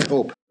 That's what I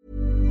hope.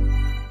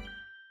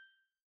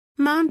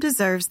 Mom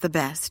deserves the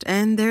best,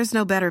 and there's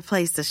no better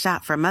place to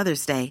shop for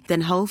Mother's Day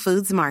than Whole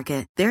Foods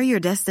Market. They're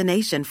your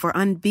destination for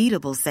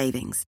unbeatable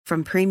savings,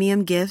 from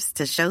premium gifts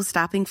to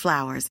show-stopping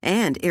flowers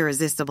and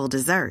irresistible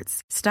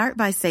desserts. Start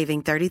by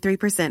saving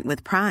 33%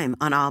 with Prime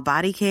on all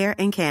body care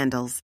and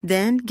candles.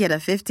 Then get a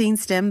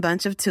 15-stem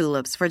bunch of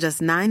tulips for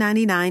just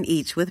 $9.99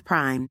 each with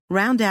Prime.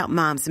 Round out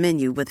Mom's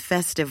menu with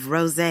festive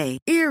rosé,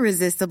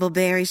 irresistible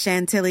berry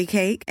chantilly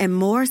cake, and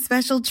more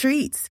special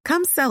treats.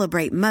 Come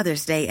celebrate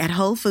Mother's Day at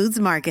Whole Foods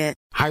Market.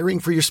 Hiring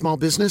for your small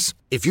business?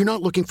 If you're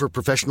not looking for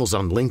professionals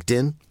on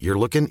LinkedIn, you're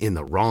looking in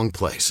the wrong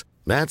place.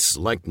 That's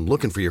like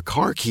looking for your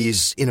car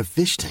keys in a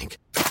fish tank.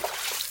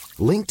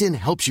 LinkedIn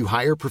helps you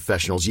hire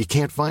professionals you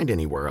can't find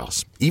anywhere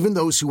else, even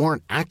those who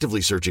aren't actively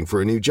searching for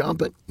a new job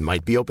but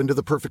might be open to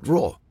the perfect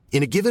role.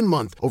 In a given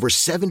month, over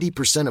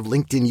 70% of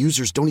LinkedIn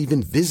users don't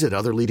even visit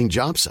other leading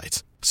job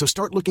sites. So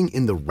start looking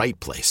in the right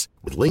place.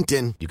 With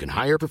LinkedIn, you can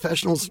hire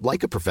professionals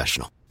like a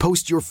professional.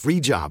 Post your free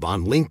job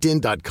on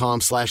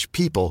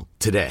linkedin.com/people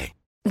today.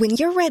 When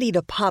you're ready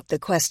to pop the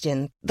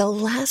question, the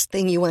last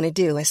thing you want to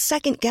do is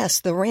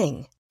second-guess the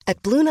ring.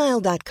 At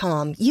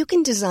BlueNile.com, you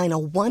can design a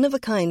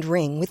one-of-a-kind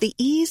ring with the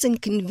ease and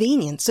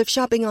convenience of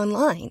shopping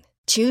online.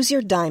 Choose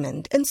your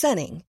diamond and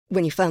setting.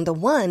 When you find the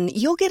one,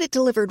 you'll get it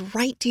delivered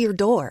right to your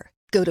door.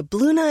 Go to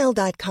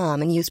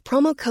BlueNile.com and use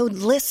promo code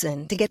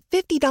LISTEN to get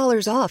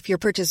 $50 off your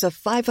purchase of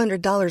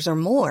 $500 or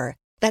more.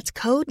 That's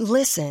code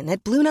LISTEN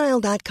at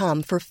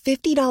BlueNile.com for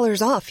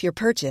 $50 off your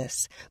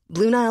purchase.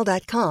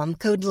 BlueNile.com,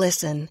 code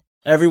LISTEN.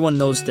 Everyone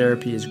knows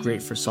therapy is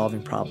great for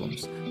solving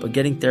problems, but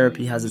getting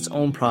therapy has its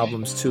own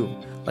problems too,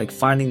 like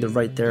finding the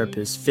right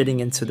therapist, fitting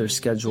into their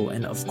schedule,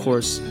 and of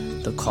course,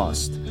 the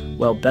cost.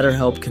 Well,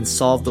 BetterHelp can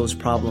solve those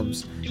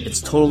problems.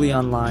 It's totally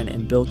online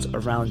and built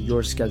around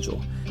your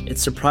schedule.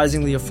 It's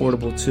surprisingly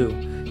affordable too.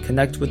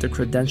 Connect with a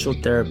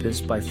credentialed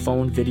therapist by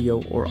phone,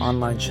 video, or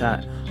online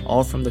chat,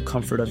 all from the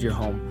comfort of your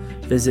home.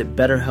 Visit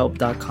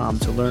BetterHelp.com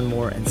to learn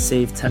more and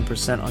save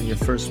 10% on your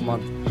first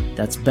month.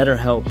 That's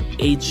BetterHelp,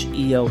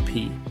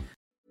 H-E-L-P.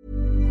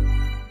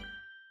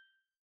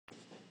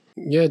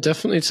 Yeah,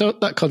 definitely. So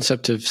that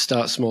concept of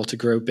start small to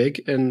grow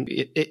big. And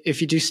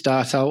if you do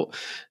start out,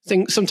 I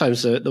think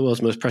sometimes the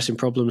world's most pressing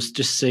problems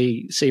just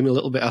seem a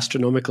little bit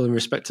astronomical in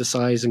respect to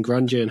size and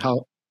grandeur and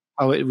how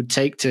it would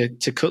take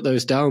to cut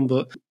those down.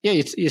 But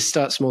yeah, you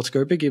start small to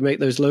grow big. You make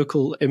those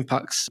local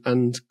impacts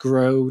and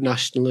grow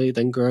nationally,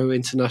 then grow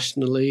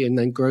internationally, and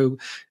then grow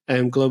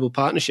global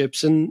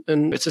partnerships. And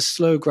it's a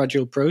slow,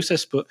 gradual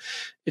process, but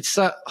it's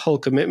that whole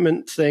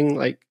commitment thing.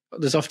 Like,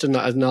 there's often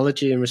that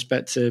analogy in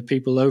respect to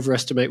people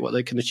overestimate what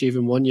they can achieve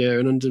in 1 year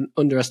and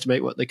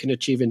underestimate what they can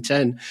achieve in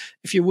 10.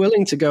 If you're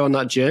willing to go on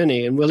that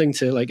journey and willing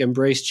to like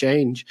embrace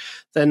change,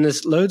 then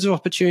there's loads of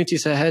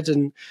opportunities ahead.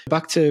 And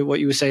back to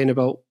what you were saying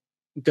about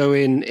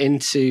going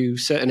into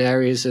certain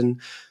areas and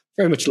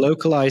very much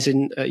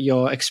localizing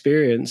your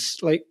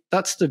experience, like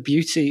that's the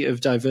beauty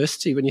of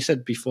diversity. When you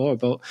said before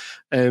about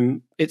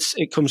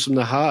it comes from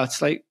the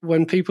heart, like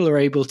when people are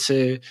able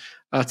to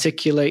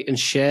articulate and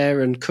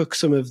share and cook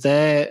some of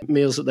their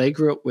meals that they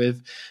grew up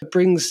with, it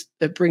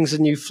brings a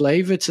new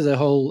flavor to the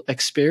whole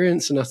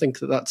experience. And I think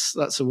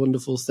that's a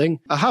wonderful thing.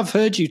 I have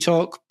heard you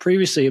talk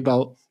previously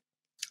about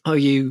how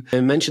you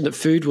mentioned that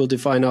food will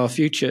define our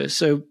future.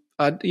 So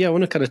I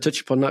want to kind of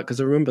touch upon that because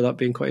I remember that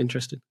being quite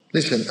interesting.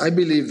 Listen, I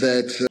believe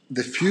that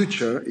the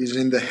future is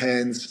in the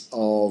hands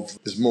of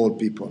the small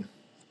people,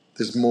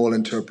 the small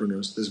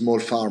entrepreneurs, the small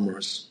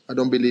farmers. I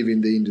don't believe in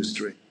the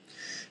industry.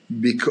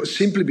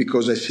 Simply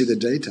because I see the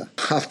data.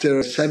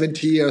 After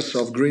 70 years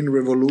of green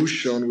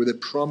revolution with the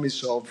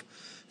promise of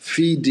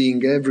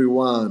feeding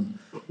everyone,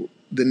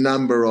 the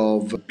number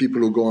of people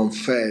who go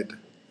unfed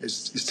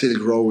is still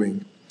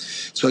growing.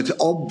 So it's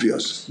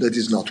obvious that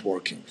it's not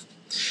working.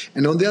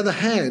 And on the other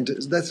hand,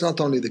 that's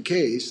not only the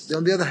case.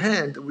 On the other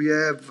hand, we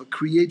have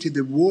created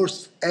the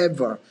worst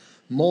ever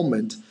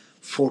moment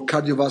for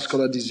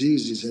cardiovascular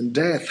diseases and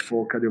death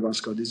for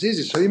cardiovascular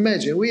diseases. So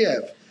imagine we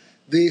have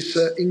this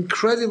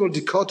incredible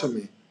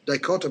dichotomy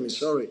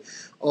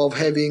of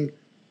having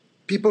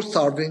people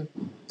starving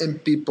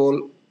and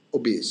people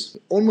obese.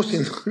 Almost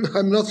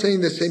I'm not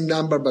saying the same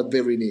number, but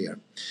very near,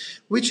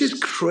 which is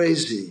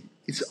crazy.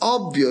 It's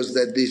obvious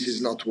that this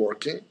is not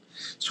working.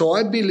 So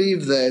I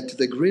believe that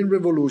the Green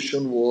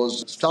Revolution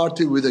was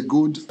started with a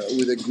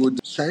good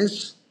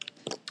sense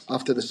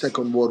after the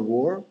Second World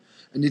War,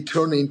 and it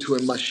turned into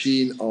a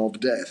machine of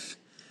death.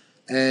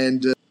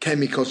 And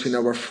chemicals in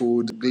our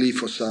food,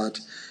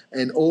 glyphosate,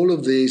 And all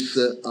of these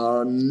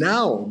are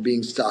now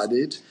being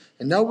studied.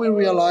 And now we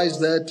realize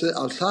that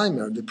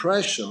Alzheimer,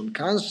 depression,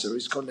 cancer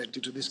is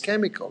connected to these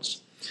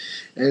chemicals.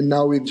 And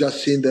now we've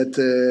just seen that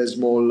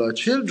small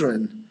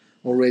children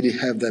already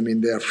have them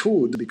in their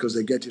food because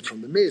they get it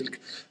from the milk,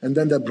 and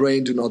then their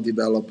brain do not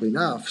develop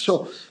enough.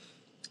 So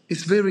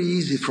it's very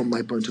easy from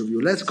my point of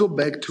view. Let's go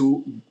back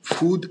to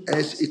food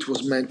as it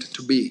was meant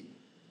to be.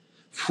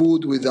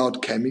 Food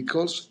without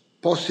chemicals,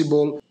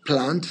 possible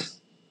plant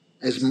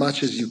as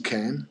much as you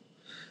can,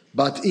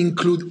 but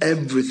include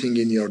everything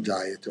in your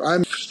diet.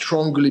 I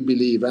strongly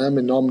believe, I'm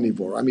an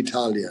omnivore, I'm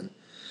Italian,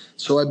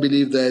 so I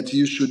believe that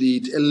you should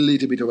eat a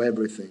little bit of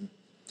everything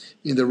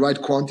in the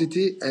right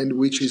quantity and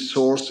which is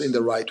sourced in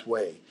the right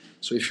way.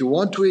 So if you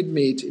want to eat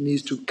meat, it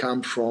needs to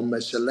come from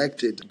a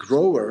selected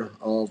grower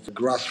of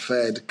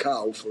grass-fed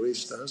cow, for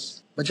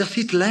instance, but just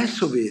eat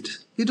less of it.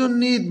 You don't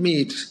need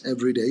meat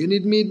every day. You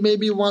need meat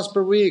maybe once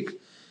per week,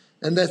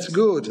 and that's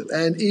good.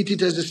 And eat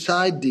it as a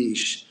side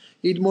dish.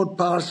 Eat more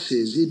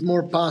pulses, eat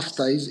more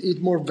pasta, eat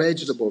more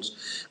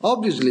vegetables.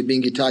 Obviously,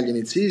 being Italian,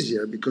 it's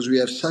easier because we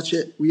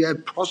are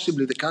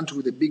possibly the country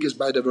with the biggest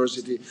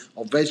biodiversity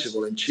of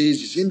vegetable and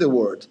cheeses in the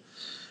world.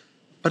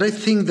 But I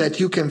think that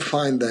you can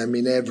find them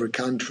in every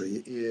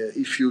country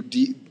if you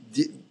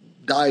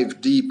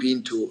dive deep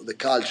into the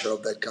culture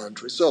of that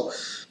country. So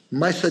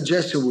my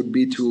suggestion would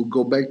be to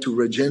go back to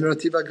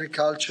regenerative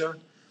agriculture,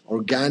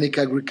 organic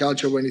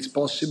agriculture when it's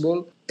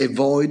possible,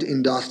 avoid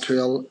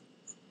industrial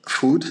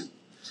food,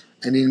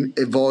 and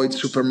avoid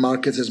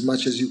supermarkets as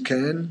much as you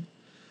can,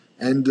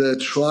 and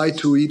try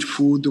to eat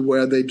food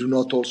where they do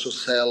not also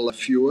sell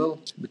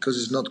fuel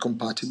because it's not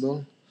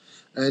compatible.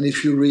 And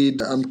if you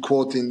read, I'm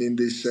quoting in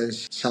this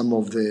sense some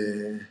of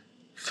the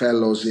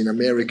fellows in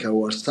America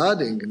who are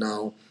studying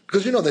now,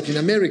 because you know that in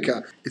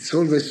America, it's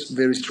always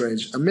very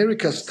strange.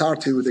 America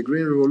started with the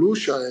Green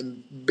Revolution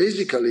and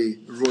basically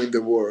ruined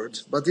the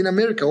world. But in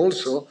America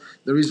also,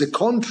 there is a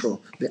contra,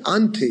 the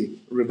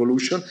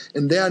anti-revolution,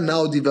 and they are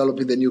now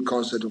developing the new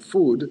concept of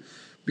food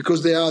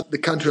because they are the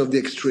country of the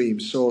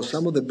extremes. So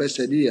some of the best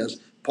ideas,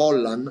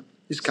 pollen,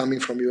 is coming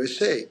from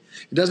USA.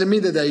 It doesn't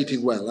mean that they're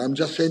eating well. I'm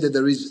just saying that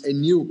there is a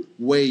new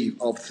way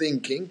of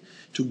thinking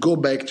to go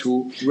back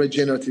to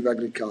regenerative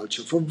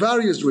agriculture for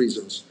various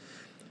reasons.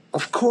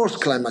 Of course,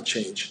 climate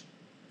change.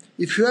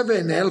 If you have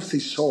a healthy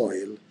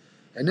soil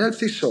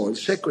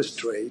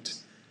sequestrate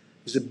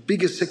is the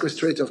biggest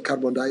sequestrator of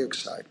carbon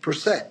dioxide per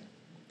se.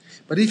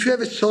 But if you have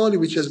a soil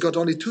which has got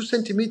only 2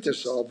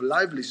 centimeters of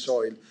lively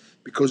soil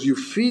because you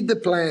feed the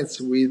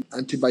plants with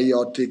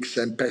antibiotics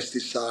and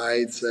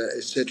pesticides,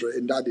 etc.,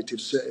 and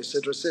additives,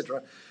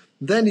 etc.,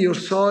 then your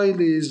soil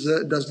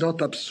does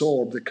not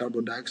absorb the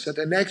carbon dioxide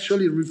and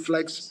actually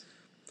reflects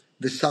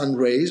the sun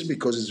rays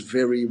because it's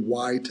very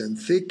white and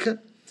thick,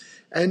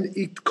 and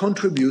it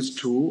contributes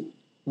to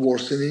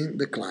worsening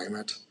the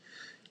climate.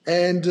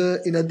 And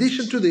in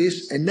addition to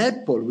this, an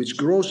apple which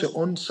grows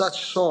on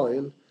such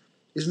soil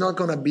is not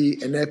going to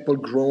be an apple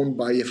grown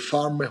by a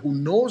farmer who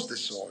knows the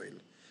soil.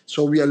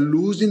 So we are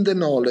losing the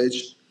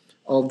knowledge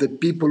of the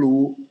people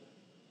who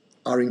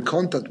are in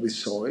contact with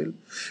soil.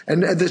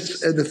 And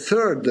the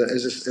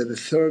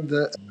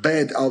third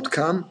bad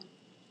outcome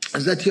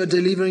is that you're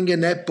delivering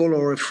an apple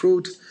or a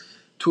fruit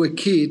to a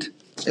kid,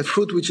 a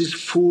fruit which is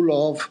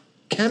full of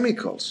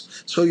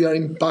chemicals. So you are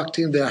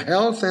impacting their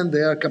health and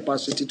their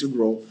capacity to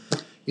grow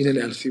in a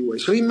healthy way.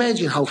 So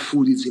imagine how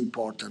food is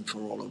important for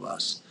all of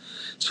us.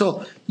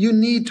 So you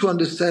need to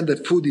understand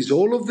that food is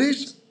all of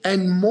this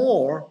and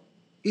more.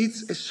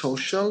 It's a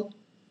social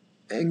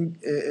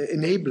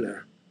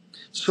enabler.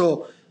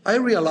 So I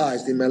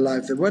realized in my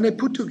life that when I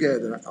put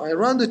together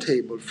around the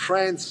table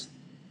friends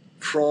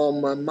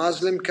from a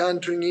Muslim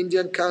country,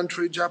 Indian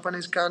country,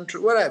 Japanese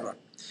country, wherever,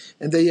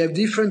 and they have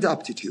different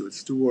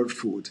aptitudes toward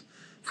food,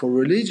 for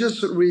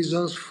religious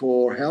reasons,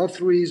 for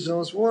health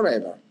reasons,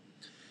 whatever.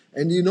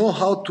 And you know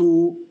how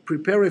to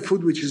prepare a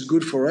food which is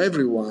good for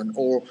everyone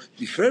or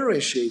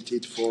differentiate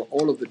it for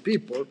all of the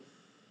people,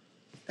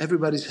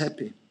 everybody's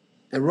happy.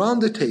 Around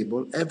the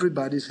table,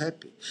 everybody's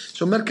happy.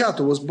 So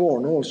Mercato was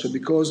born also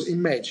because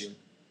imagine,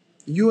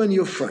 you and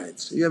your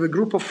friends, you have a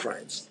group of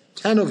friends,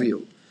 10 of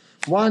you.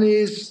 One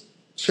is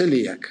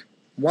celiac,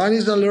 one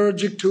is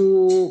allergic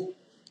to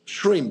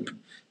shrimp,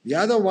 the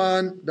other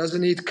one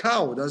doesn't eat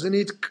cow, doesn't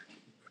eat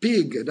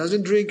pig,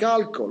 doesn't drink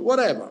alcohol,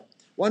 whatever.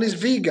 One is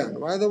vegan, the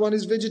other one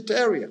is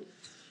vegetarian.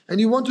 And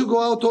you want to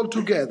go out all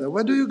together.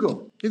 Where do you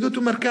go? You go to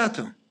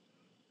Mercato.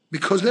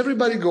 Because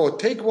everybody go,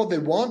 take what they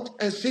want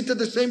and sit at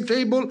the same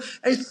table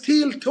and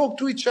still talk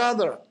to each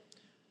other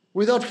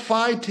without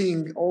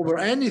fighting over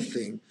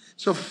anything.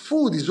 So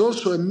food is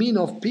also a mean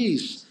of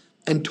peace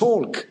and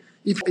talk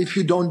if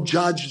you don't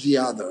judge the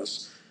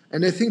others.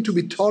 And I think to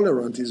be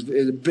tolerant is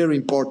a very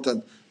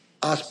important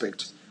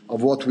aspect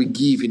of what we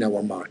give in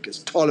our markets.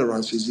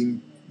 Tolerance is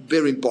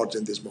very important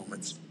in these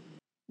moments.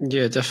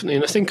 Yeah, definitely.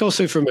 And I think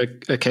also from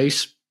a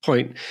case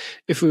point,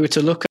 if we were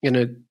to look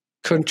at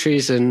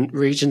countries and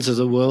regions of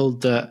the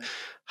world that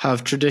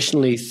have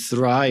traditionally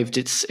thrived,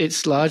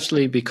 it's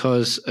largely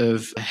because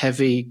of a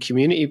heavy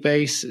community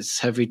base. It's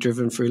heavy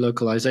driven through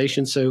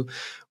localization. So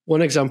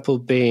one example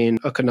being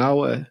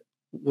Okinawa,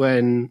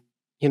 when,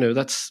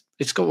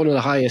 it's got one of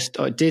the highest,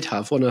 or it did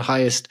have one of the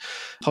highest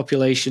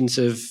populations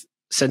of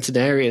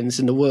centenarians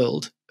in the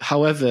world.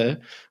 However,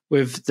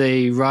 with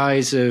the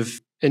rise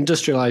of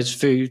industrialized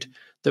food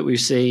that we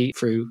see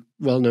through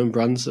well-known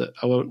brands that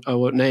I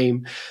won't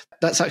name,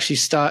 that's actually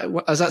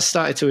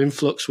started to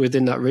influx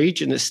within that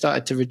region. It's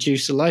started to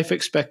reduce the life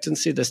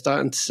expectancy. They're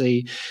starting to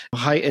see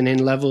heightening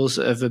levels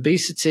of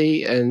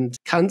obesity and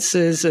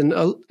cancers, and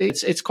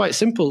it's quite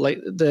simple. Like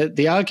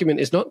the argument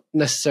is not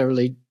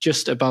necessarily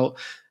just about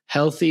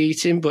healthy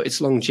eating, but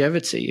it's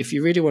longevity. If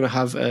you really want to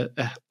have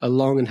a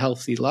long and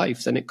healthy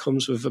life, then it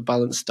comes with a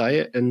balanced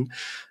diet. And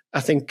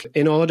I think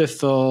in order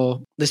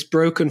for this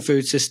broken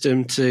food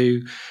system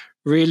to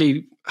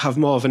really have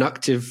more of an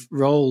active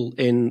role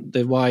in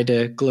the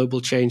wider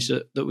global change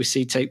that we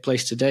see take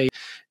place today,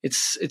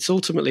 it's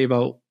ultimately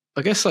about,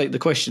 I guess, like the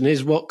question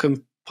is, what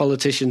can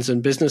politicians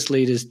and business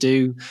leaders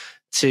do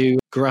to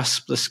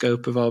grasp the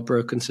scope of our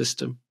broken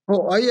system?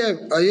 Oh, I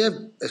have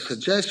a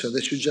suggestion.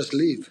 They should just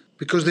leave,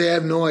 because they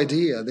have no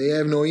idea. They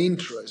have no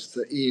interest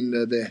in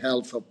the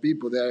health of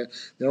people. They're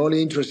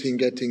only interested in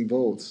getting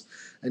votes.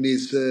 And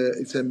it's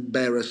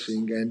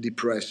embarrassing and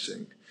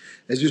depressing.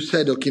 As you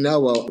said,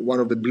 Okinawa, one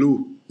of the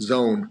blue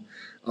zone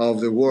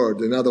of the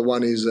world. Another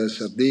one is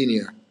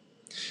Sardinia.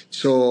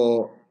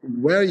 So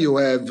where you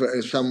have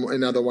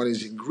another one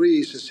is in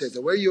Greece,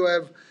 etc., where you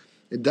have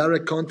a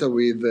direct contact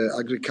with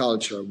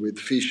agriculture, with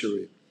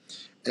fishery,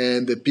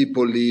 and the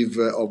people live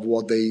of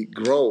what they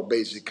grow,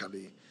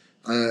 basically,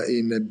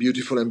 in a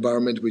beautiful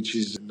environment which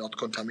is not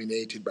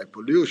contaminated by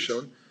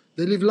pollution.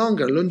 They live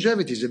longer.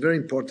 Longevity is a very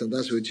important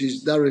aspect, which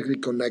is directly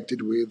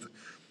connected with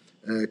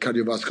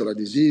cardiovascular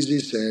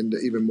diseases and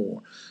even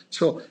more.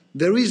 So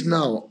there is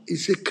now,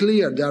 it's a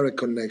clear direct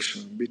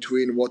connection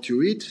between what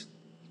you eat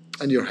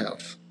and your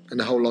health and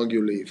how long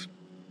you live.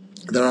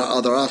 There are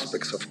other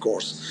aspects, of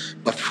course,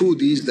 but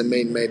food is the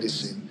main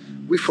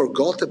medicine. We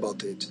forgot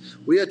about it.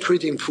 We are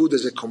treating food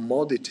as a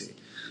commodity.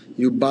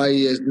 You buy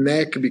a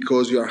snack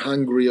because you are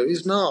hungry.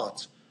 It's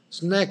not.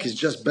 Snack is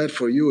just bad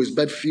for you. It's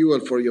bad fuel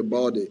for your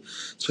body.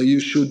 So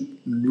you should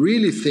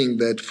really think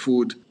that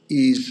food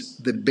is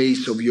the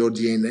base of your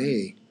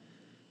DNA.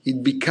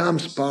 It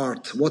becomes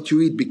part. What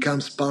you eat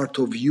becomes part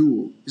of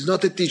you. It's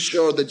not a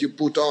t-shirt that you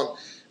put on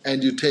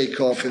and you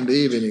take off in the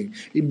evening.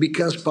 It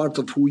becomes part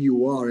of who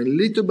you are. And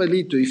little by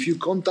little, if you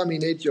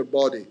contaminate your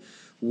body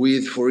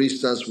with, for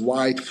instance,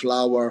 white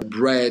flour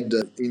bread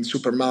in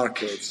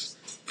supermarkets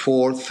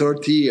for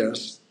 30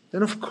 years,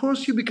 then of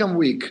course you become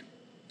weak.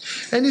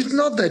 And it's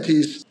not that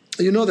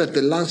that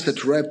the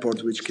Lancet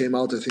report, which came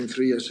out, I think,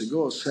 3 years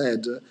ago,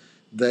 said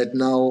that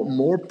now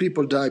more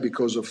people die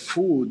because of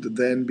food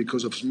than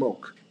because of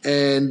smoke.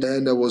 And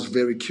I was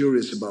very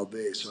curious about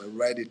this, so I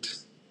read it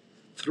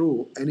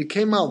through, and it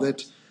came out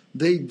that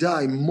they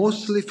die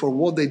mostly for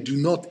what they do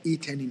not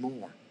eat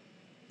anymore.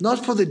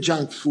 Not for the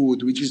junk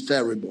food, which is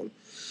terrible.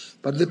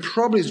 But the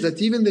problem is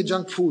that even the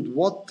junk food,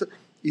 what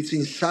is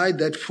inside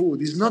that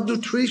food is not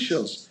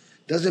nutritious,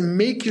 doesn't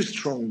make you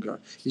stronger.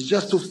 It's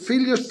just to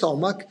fill your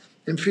stomach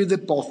and fill the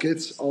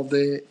pockets of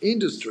the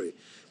industry.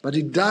 But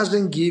it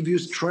doesn't give you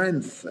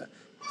strength.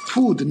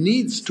 Food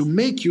needs to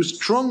make you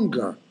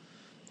stronger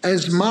and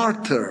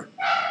smarter.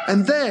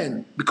 And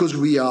then, because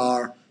we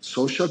are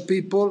social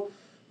people,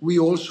 we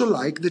also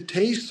like the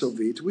taste of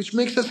it, which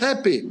makes us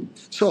happy.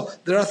 So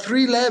there are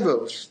 3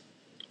 levels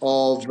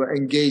of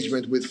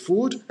engagement with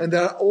food, and they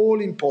are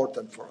all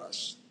important for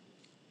us.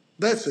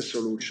 That's the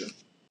solution.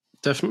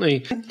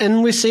 Definitely.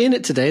 And we're seeing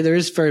it today. There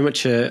is very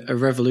much a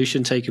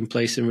revolution taking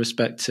place in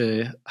respect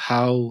to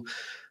how,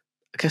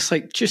 I guess,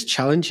 like just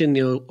challenging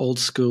the old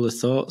school of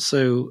thought.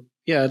 So,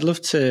 yeah, I'd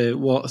love to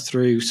walk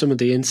through some of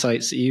the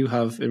insights that you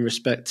have in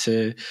respect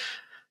to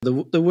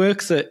the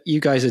work that you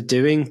guys are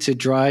doing to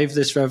drive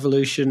this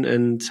revolution,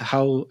 and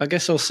how, I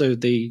guess, also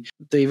the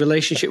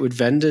relationship with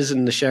vendors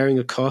and the sharing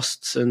of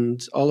costs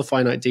and all the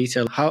finite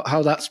detail,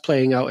 how that's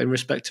playing out in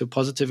respect to a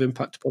positive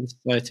impact upon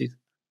society.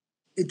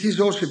 It is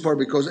also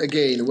important because,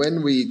 again,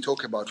 when we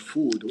talk about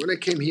food, when I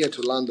came here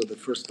to London the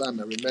first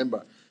time, I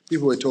remember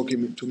people were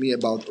talking to me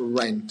about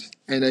rent.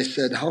 And I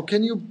said, how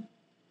can you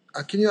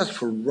ask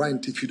for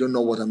rent if you don't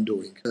know what I'm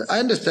doing? I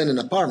understand an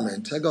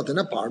apartment. I got an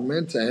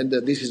apartment and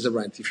this is the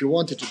rent. If you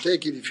want it to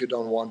take it, if you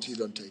don't want it, you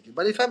don't take it.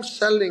 But if I'm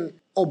selling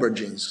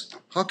aubergines,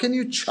 how can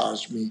you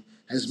charge me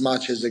as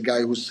much as the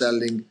guy who's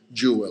selling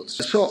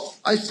jewels? So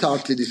I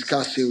started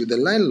discussing with the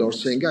landlord,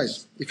 saying,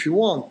 guys, if you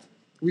want,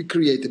 we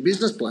create a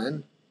business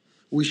plan.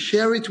 We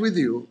share it with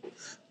you.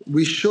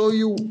 We show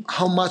you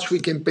how much we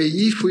can pay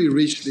if we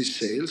reach these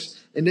sales,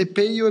 and I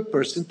pay you a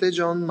percentage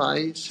on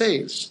my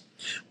sales.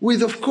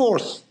 With, of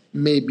course,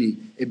 maybe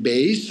a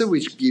base,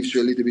 which gives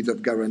you a little bit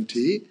of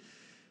guarantee.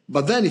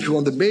 But then if you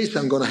want the base,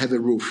 I'm going to have a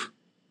roof.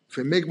 If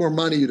I make more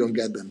money, you don't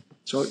get them.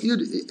 So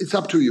it's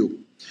up to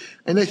you.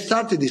 And I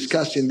started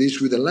discussing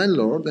this with the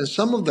landlord, and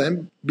some of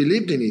them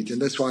believed in it,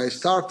 and that's why I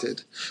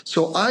started.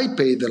 So I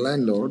paid the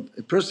landlord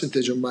a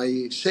percentage of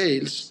my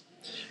sales,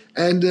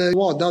 and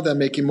now they're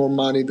making more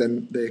money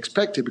than they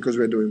expected because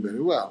we're doing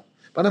very well.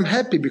 But I'm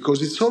happy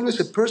because it's always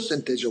a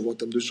percentage of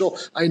what I'm doing. So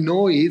I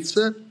know it's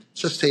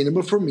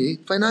sustainable for me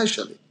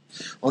financially.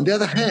 On the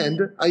other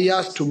hand, I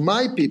asked to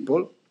my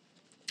people,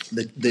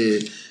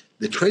 the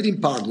trading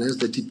partners,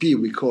 the TP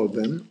we call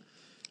them,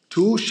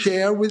 to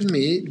share with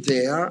me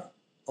their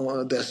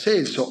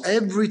sales. So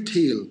every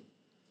till,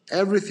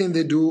 everything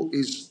they do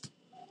is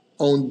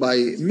owned by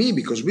me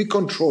because we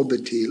control the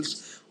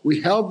tills.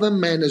 We help them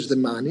manage the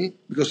money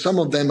because some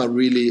of them are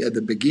really at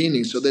the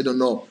beginning, so they don't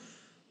know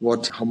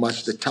how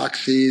much the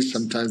tax is.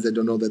 Sometimes they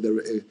don't know that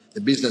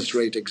the business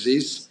rate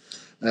exists.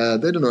 They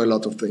don't know a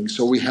lot of things.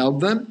 So we help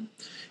them,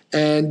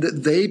 and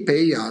they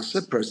pay us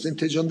a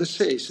percentage on the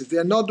sales. If they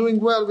are not doing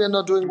well, we are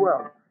not doing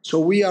well. So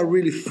we are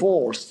really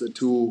forced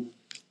to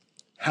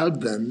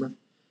help them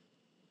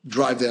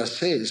drive their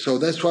sales. So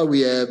that's why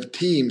we have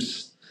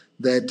teams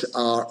that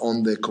are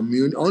on the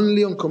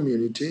only on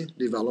community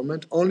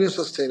development, only on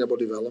sustainable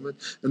development.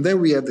 And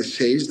then we have the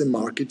sales, the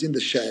marketing,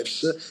 the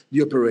chefs,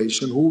 the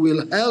operation, who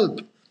will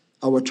help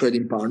our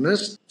trading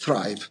partners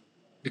thrive.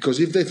 Because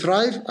if they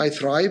thrive, I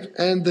thrive,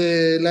 and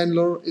the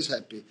landlord is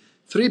happy.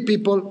 3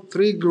 people,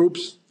 3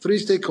 groups, 3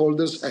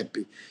 stakeholders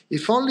happy.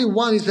 If only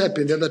one is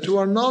happy and the other 2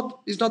 are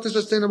not, it's not a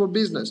sustainable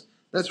business.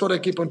 That's what I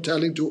keep on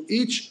telling to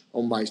each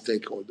of my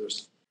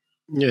stakeholders.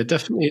 Yeah,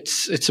 definitely.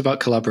 It's about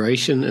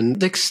collaboration and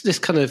this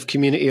kind of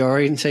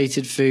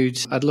community-orientated food.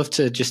 I'd love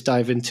to just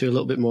dive into a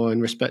little bit more in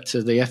respect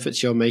to the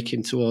efforts you're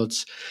making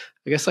towards,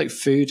 I guess, like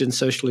food and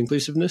social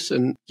inclusiveness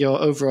and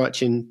your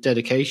overarching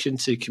dedication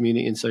to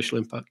community and social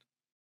impact.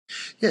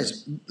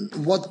 Yes,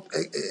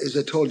 as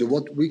I told you,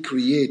 what we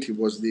created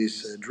was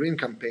this dream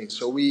campaign.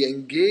 So we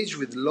engage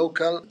with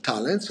local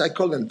talents. I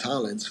call them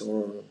talents,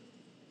 or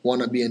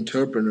wannabe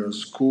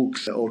entrepreneurs,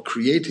 cooks, or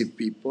creative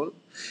people.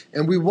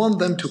 And we want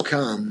them to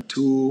come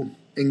to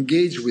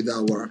engage with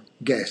our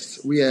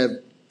guests. We have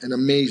an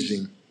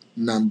amazing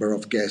number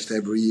of guests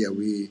every year.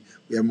 We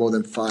have more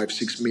than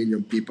 5-6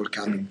 million people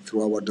coming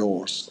through our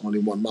doors, only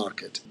one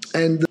market.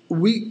 And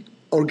we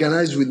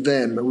organize with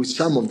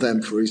some of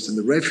them, for instance,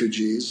 the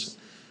refugees,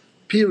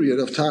 period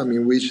of time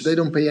in which they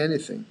don't pay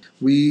anything.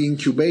 We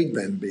incubate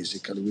them,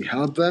 basically. We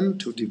help them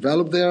to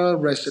develop their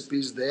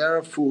recipes,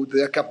 their food,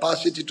 their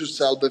capacity to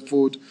sell the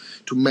food,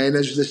 to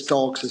manage the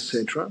stocks,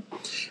 etc.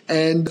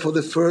 And for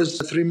the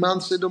first 3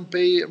 months, they don't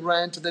pay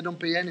rent, they don't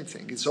pay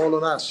anything. It's all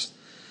on us.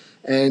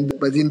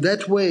 But in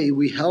that way,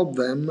 we help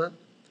them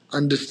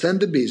understand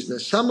the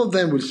business. Some of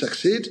them will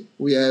succeed.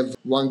 We have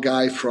one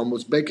guy from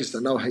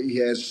Uzbekistan. Now he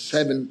has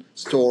 7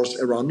 stores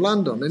around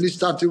London, and he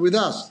started with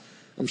us.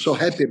 I'm so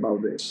happy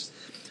about this.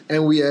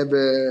 And we had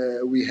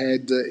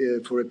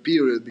for a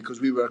period,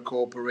 because we were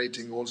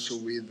cooperating also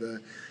with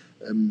the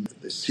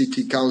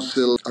city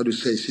council,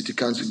 city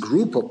council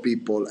group of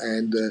people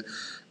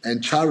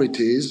and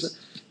charities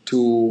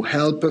to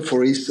help,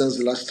 for instance,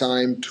 last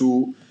time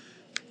 2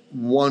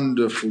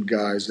 wonderful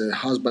guys, a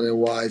husband and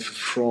wife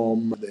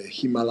from the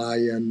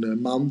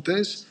Himalayan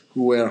mountains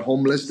who were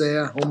homeless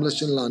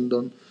in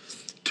London.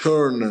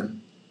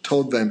 Turn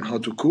taught them how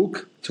to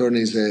cook. Turn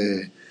is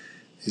the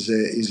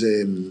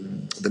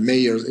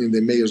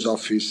mayor's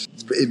office,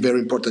 a very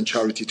important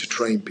charity to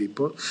train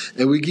people,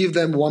 and we give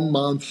them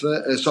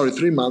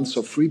 3 months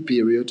of free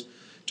period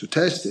to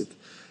test it.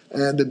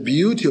 And the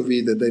beauty of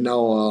it that they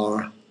now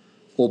are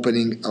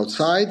opening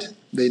outside.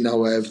 They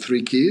now have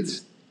 3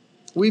 kids.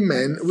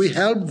 We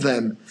help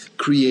them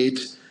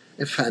create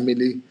a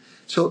family.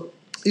 So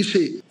you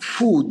see,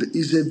 food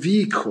is a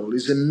vehicle,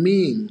 is a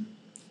mean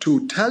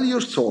to tell your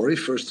story,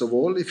 first of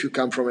all, if you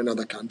come from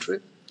another country.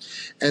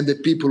 And the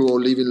people who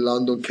live in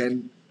London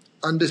can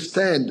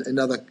understand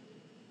another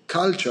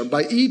culture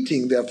by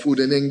eating their food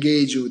and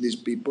engage with these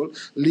people,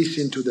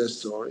 listen to their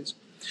stories.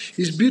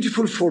 It's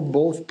beautiful for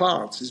both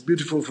parts. It's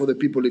beautiful for the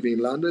people living in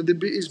London.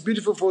 It's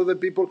beautiful for the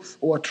people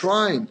who are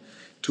trying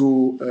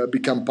to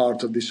become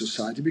part of this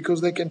society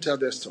because they can tell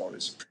their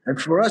stories. And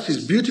for us,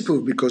 it's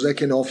beautiful because I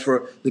can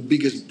offer the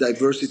biggest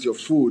diversity of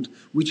food,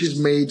 which is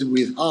made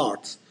with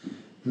heart,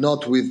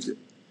 not with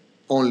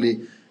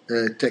only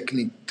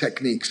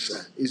techniques.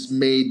 Is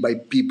made by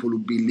people who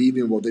believe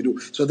in what they do.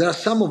 So there are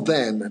some of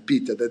them,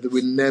 Peter, that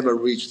will never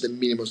reach the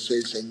minimum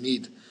sales I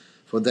need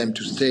for them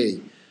to stay.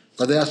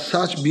 But they are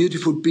such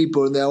beautiful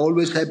people, and they are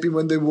always happy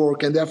when they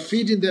work, and they are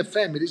feeding their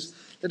families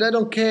that I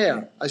don't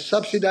care. I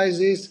subsidize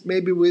this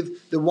maybe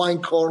with the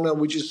wine corner,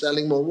 which is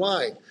selling more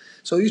wine.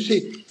 So you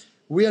see,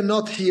 we are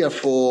not here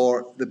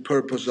for the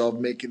purpose of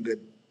making the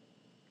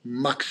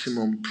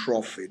maximum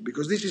profit,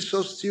 because this is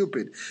so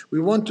stupid. We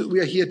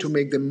are here to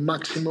make the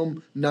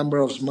maximum number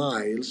of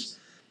smiles,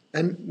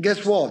 and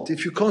guess what?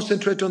 If you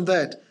concentrate on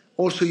that,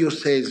 also your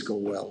sales go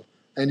well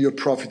and your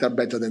profit are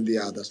better than the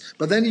others.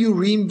 But then you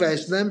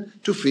reinvest them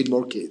to feed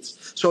more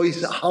kids. So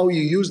it's how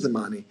you use the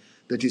money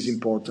that is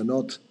important,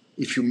 not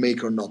if you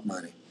make or not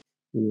money.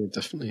 Yeah,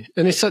 definitely.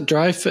 And it's that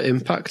drive for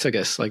impact, I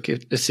guess. Like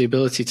it's the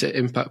ability to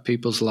impact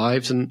people's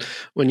lives. And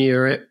when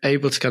you're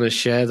able to kind of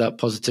share that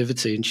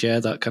positivity and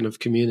share that kind of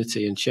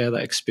community and share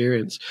that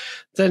experience,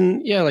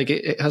 then yeah, like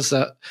it has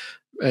that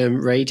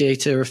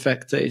radiator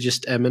effect that it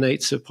just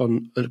emanates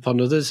upon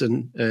others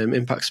and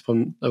impacts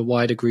upon a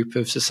wider group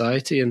of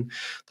society. And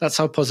that's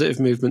how positive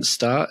movements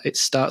start. It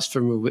starts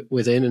from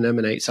within and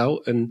emanates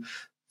out. And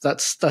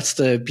that's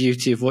the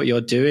beauty of what you're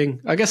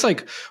doing. I guess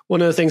like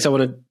one of the things I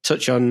want to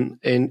touch on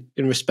in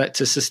respect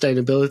to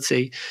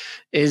sustainability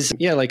is,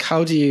 yeah, like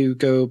how do you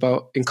go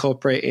about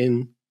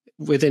incorporating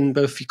within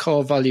both your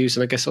core values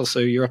and I guess also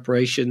your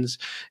operations,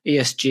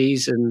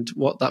 ESGs, and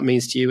what that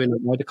means to you in a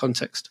wider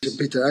context?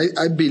 Peter,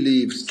 I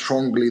believe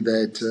strongly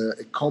that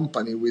a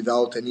company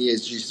without an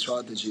ESG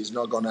strategy is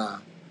not going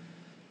to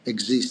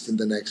exist in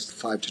the next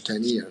 5 to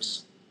 10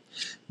 years.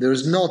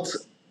 It's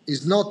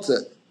not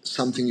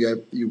something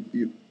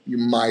you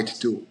might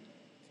do.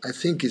 I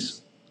think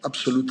it's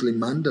absolutely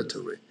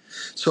mandatory.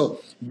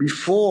 So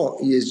before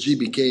ESG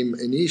became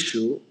an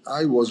issue,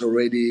 I was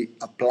already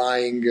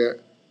applying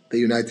the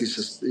United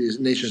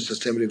Nations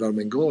Sustainable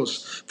Development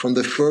Goals. From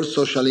the first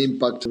social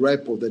impact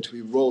report that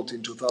we wrote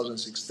in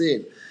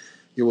 2016,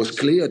 it was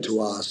clear to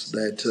us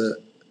that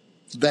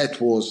that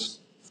was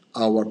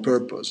our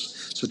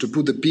purpose. So to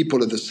put the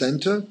people at the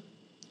center,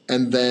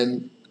 and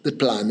then the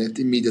planet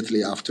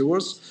immediately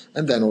afterwards,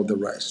 and then all the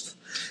rest.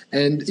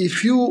 And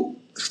if you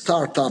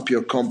start up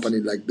your company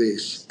like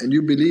this, and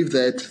you believe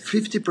that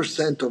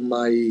 50% of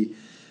my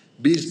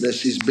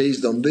business is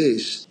based on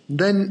this,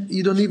 then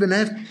you don't even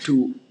have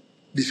to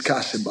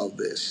discuss about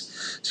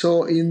this.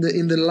 So in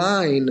the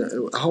line,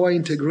 how I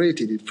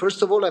integrated it,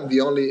 first of all, I'm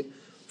the only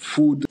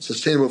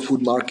sustainable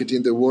food market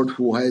in the world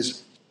who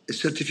has a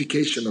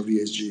certification of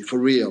ESG, for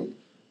real,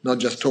 not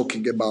just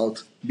talking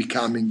about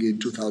becoming in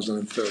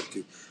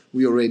 2030.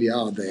 We already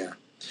are there.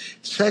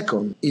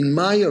 Second, in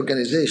my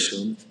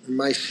organization,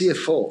 my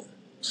CFO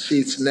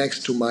sits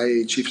next to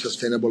my Chief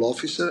Sustainable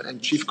Officer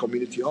and Chief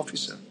Community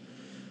Officer.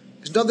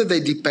 It's not that they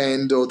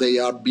depend or they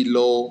are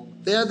below.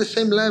 They are the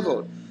same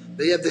level.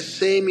 They have the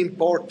same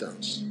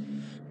importance.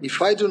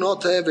 If I do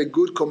not have a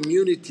good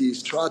community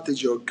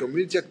strategy or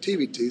community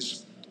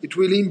activities, it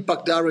will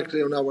impact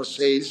directly on our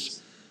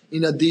sales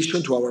in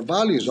addition to our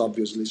values,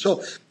 obviously.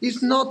 So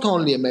it's not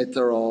only a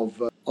matter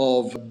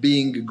of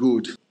being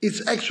good.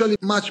 It's actually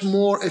much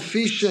more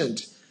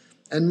efficient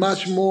and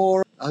much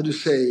more,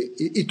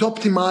 it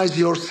optimizes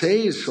your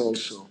sales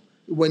also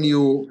when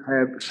you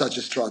have such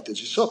a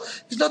strategy. So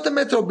it's not a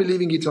matter of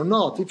believing it or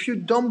not. If you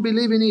don't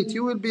believe in it,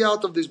 you will be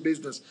out of this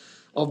business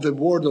of the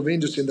world of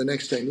industry in the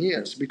next 10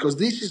 years, because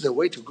this is the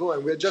way to go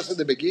and we're just at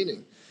the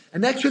beginning.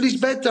 And actually it's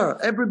better.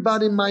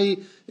 Everybody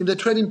in the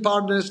trading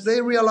partners,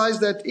 they realize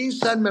that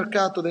inside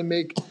Mercato they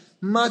make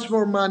much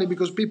more money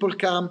because people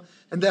come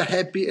and they're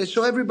happy. And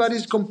so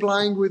everybody's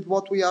complying with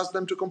what we ask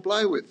them to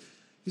comply with.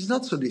 It's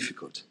not so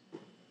difficult.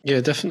 Yeah,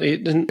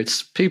 definitely.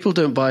 It's people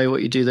don't buy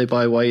what you do; they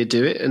buy why you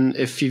do it. And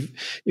if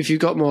you've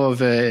got more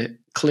of a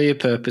clear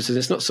purpose, and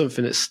it's not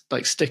something that's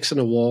like sticks on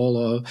a wall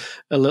or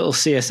a little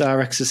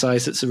CSR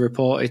exercise that's a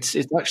report. It's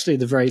actually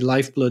the very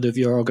lifeblood of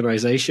your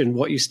organization,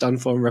 what you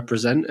stand for and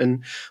represent.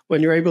 And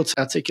when you're able to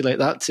articulate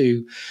that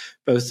to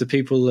both the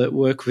people that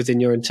work within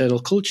your internal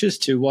cultures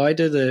to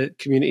wider the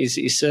communities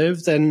that you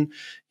serve, then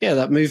yeah,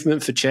 that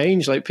movement for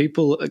change, like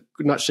people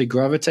naturally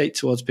gravitate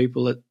towards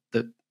people that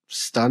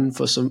stand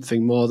for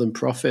something more than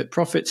profit.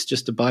 Profit's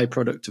just a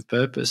byproduct of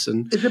purpose.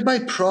 And it's a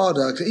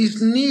byproduct.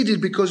 It's needed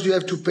because you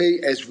have to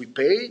pay, as we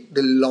pay,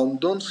 the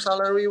London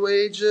salary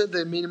wage,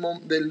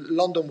 the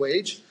London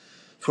wage,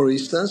 for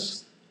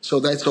instance. So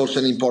that's also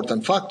an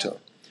important factor.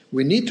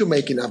 We need to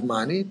make enough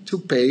money to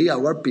pay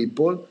our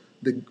people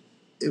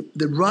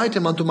the right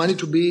amount of money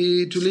to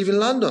live in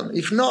London.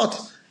 If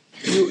not,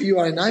 you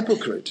are an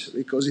hypocrite,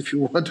 because if you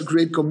want to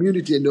create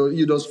community and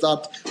you don't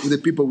start with the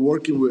people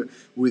working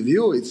with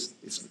you,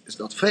 it's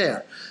not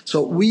fair.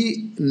 So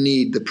we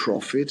need the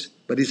profit,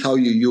 but it's how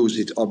you use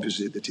it,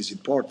 obviously, that is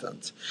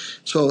important.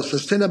 So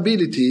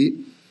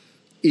sustainability,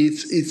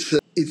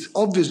 it's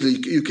obviously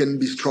you can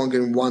be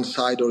stronger in one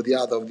side or the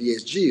other of the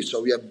ESG.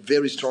 So we are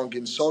very strong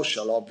in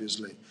social,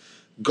 obviously.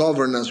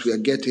 Governance, we are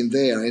getting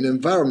there. In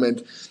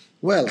environment,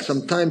 well,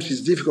 sometimes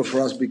it's difficult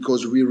for us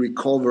because we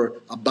recover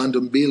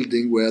abandoned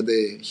building where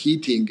the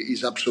heating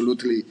is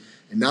absolutely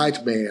a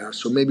nightmare.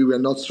 So maybe we are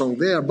not strong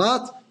there.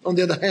 But on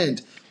the other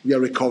hand, we are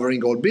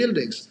recovering old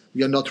buildings.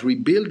 We are not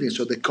rebuilding.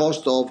 So the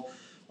cost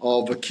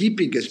of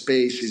keeping a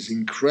space is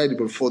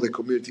incredible for the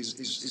communities.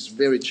 Is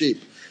very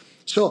cheap.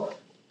 So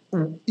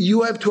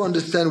you have to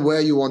understand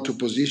where you want to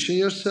position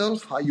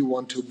yourself, how you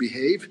want to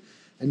behave.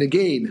 And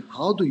again,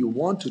 how do you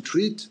want to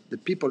treat the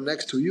people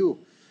next to you?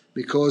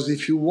 Because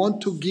if you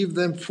want to give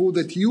them food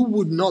that you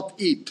would not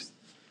eat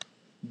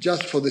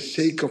just for the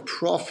sake of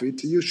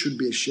profit, you should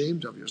be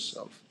ashamed of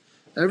yourself.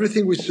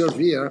 Everything we serve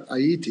here, I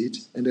eat it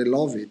and I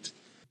love it.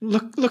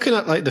 Looking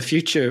at like the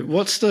future,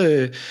 what's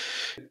the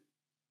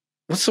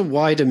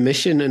wider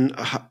mission, and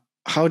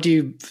how do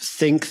you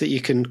think that you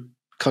can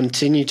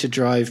continue to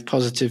drive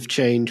positive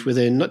change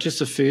within not just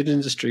the food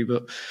industry,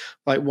 but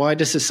like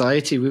wider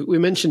society? We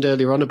mentioned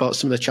earlier on about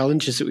some of the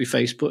challenges that we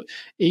face, but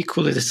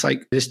equally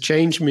this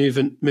change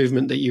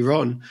movement that you're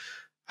on.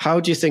 How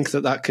do you think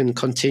that can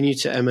continue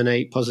to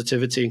emanate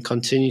positivity and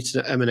continue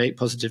to emanate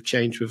positive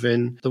change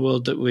within the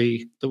world that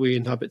we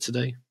inhabit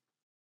today?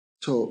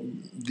 So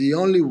the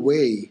only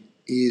way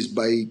is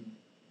by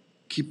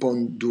keep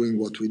on doing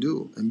what we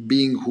do and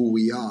being who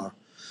we are,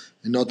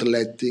 and not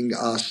letting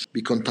us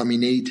be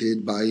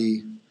contaminated by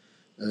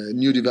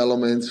new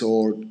developments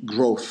or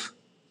growth.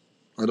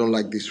 I don't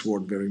like this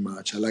word very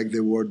much. I like the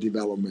word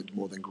development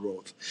more than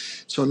growth.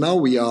 So now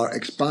we are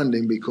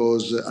expanding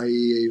because I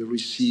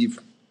receive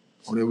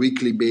on a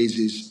weekly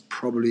basis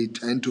probably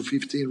 10 to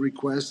 15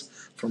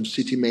 requests from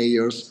city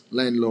mayors,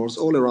 landlords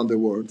all around the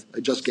world. I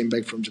just came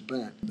back from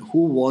Japan,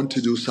 who want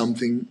to do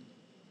something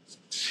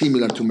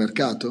similar to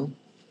Mercato,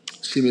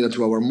 similar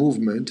to our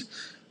movement,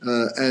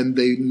 and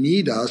they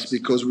need us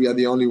because we are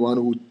the only one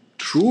who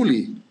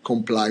truly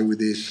comply with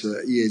this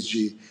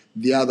ESG.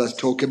 The others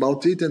talk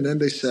about it and then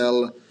they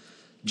sell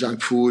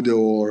junk food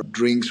or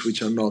drinks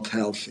which are not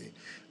healthy.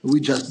 We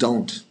just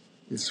don't.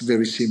 It's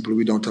very simple.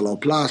 We don't allow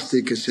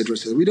plastic, etc.,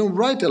 etc. We don't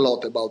write a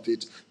lot about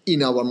it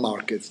in our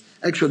markets.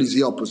 Actually, it's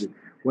the opposite.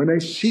 When I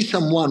see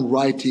someone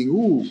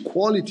writing,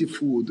 quality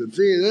food,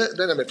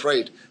 then I'm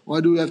afraid.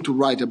 Why do you have to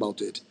write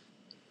about it?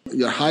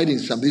 You're hiding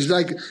something. It's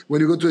like when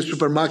you go to a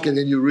supermarket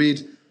and you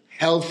read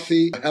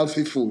healthy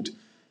food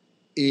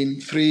in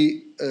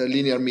 3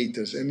 linear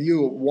meters, and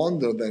you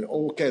wonder then,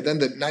 then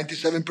the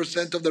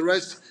 97% of the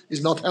rest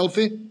is not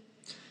healthy?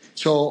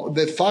 So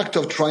the fact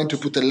of trying to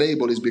put a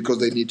label is because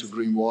they need to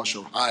greenwash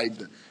or hide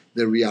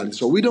the reality.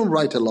 So we don't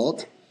write a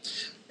lot,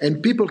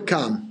 and people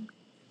come,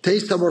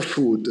 taste our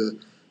food,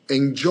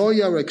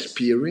 enjoy our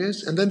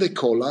experience, and then they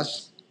call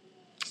us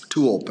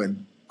to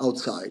open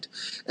outside.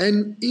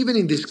 And even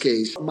in this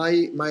case,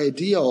 my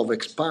idea of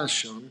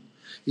expansion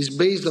is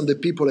based on the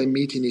people I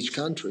meet in each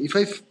country. If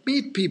I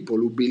meet people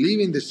who believe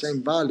in the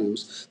same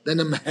values, then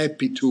I'm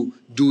happy to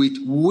do it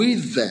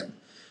with them.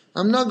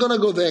 I'm not going to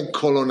go there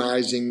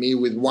colonizing me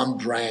with one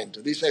brand.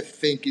 This, I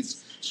think,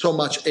 is so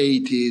much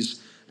 80s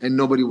and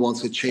nobody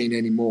wants a chain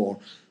anymore.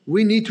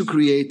 We need to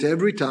create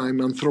every time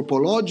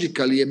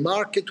anthropologically a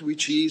market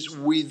which is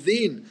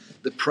within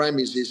the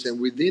premises and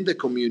within the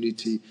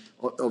community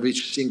of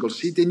each single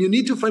city. And you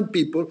need to find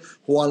people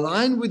who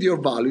align with your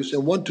values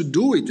and want to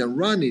do it and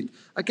run it.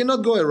 I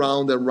cannot go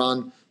around and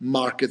run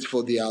markets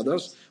for the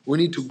others. We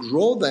need to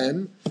grow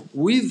them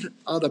with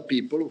other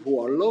people who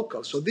are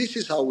local. So this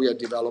is how we are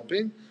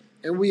developing.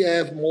 And we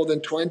have more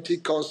than 20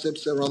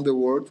 concepts around the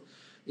world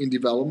in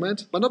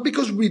development, but not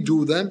because we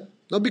do them,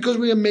 not because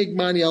we make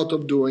money out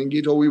of doing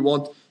it or we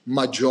want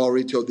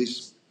majority of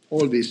this,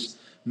 all this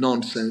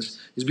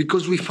nonsense. It's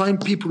because we find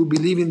people who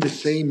believe in the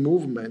same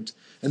movement.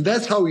 And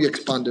that's how we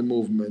expand the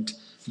movement,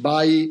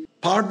 by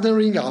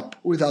partnering up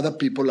with other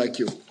people like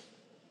you.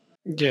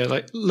 Yeah,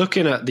 like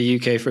looking at the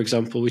UK, for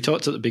example, we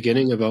talked at the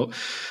beginning about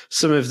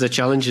some of the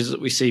challenges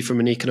that we see from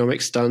an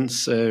economic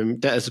stance.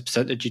 Debt as a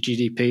percentage of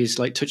GDP is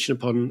like touching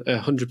upon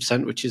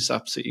 100%, which is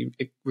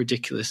absolutely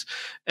ridiculous.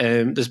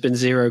 There's been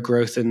zero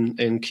growth in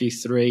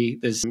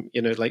Q3. There's,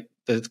 like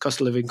the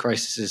cost of living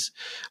crisis is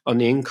on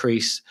the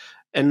increase.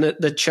 And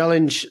the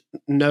challenge,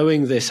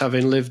 knowing this,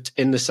 having lived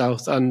in the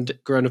South and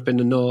grown up in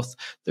the North,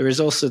 there is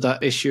also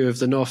that issue of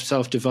the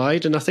North-South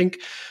divide. And I think,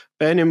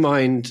 bearing in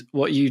mind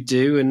what you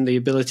do and the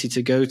ability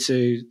to go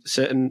to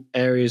certain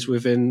areas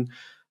within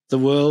the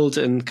world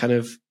and kind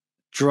of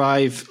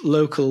drive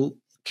local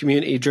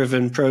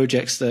community-driven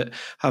projects that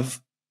have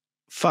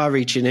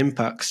far-reaching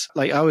impacts.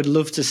 Like, I would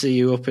love to see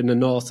you up in the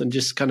north and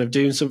just kind of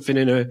doing something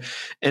in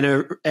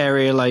a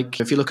area like,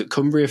 if you look at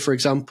Cumbria, for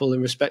example,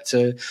 in respect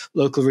to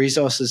local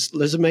resources,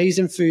 there's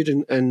amazing food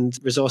and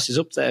resources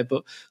up there,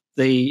 but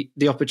the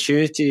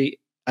opportunity,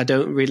 I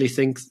don't really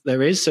think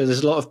there is. So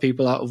there's a lot of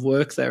people out of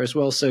work there as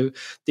well. So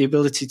the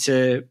ability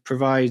to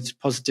provide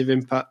positive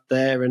impact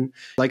there. And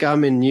like,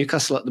 I'm in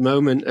Newcastle at the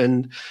moment,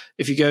 and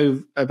if you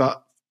go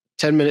about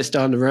 10 minutes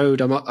down the road,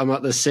 I'm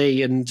at the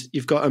sea, and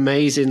you've got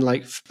amazing,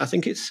 like, I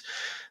think it's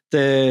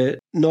the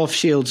North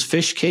Shields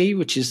Fish Quay,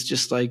 which is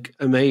just like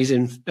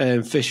amazing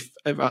fish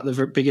at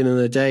the beginning of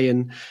the day.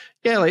 And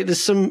yeah, like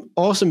there's some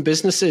awesome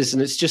businesses,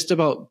 and it's just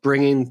about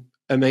bringing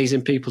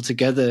amazing people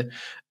together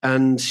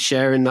and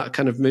sharing that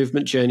kind of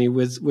movement journey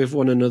with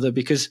one another,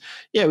 because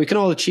yeah, we can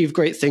all achieve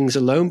great things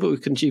alone, but we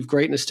can achieve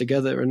greatness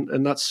together.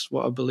 And that's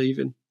what I believe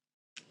in.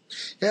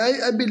 Yeah,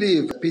 I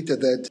believe, Peter,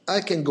 that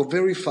I can go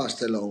very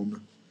fast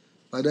alone,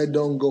 but I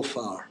don't go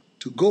far.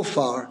 To go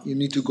far, you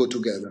need to go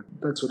together.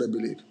 That's what I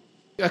believe.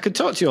 I could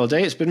talk to you all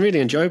day. It's been really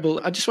enjoyable.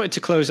 I just wanted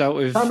to close out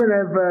with... Come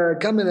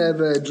and have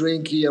a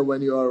drink here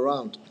when you are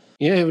around.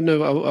 Yeah,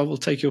 no, I will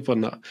take you up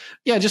on that.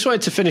 Yeah, I just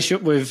wanted to finish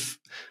up with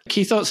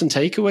key thoughts and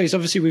takeaways.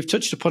 Obviously, we've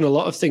touched upon a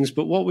lot of things,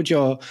 but what would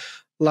your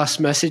last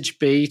message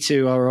be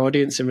to our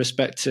audience in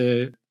respect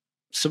to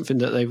something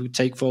that they would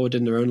take forward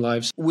in their own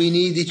lives? We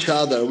need each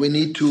other. We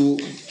need to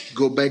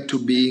go back to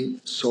being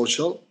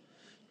social,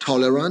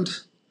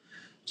 tolerant.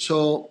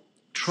 So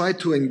try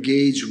to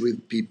engage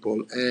with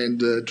people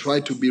and try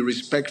to be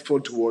respectful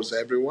towards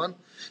everyone,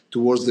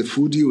 towards the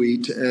food you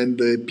eat and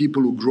the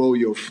people who grow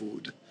your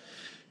food.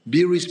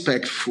 Be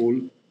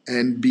respectful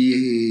and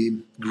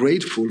be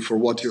grateful for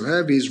what you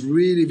have is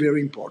really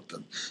very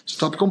important.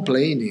 Stop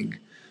complaining.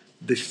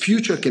 The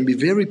future can be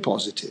very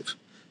positive.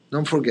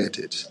 Don't forget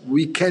it.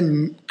 We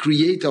can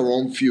create our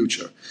own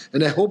future.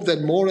 And I hope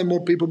that more and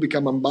more people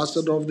become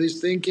ambassadors of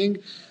this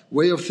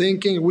way of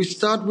thinking. We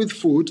start with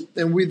food,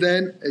 and we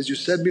then, as you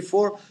said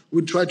before,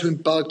 we try to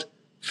impact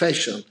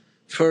fashion,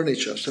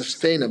 furniture,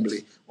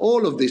 sustainably.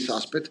 All of this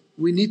aspect,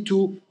 we need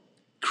to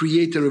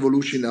create a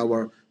revolution in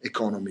our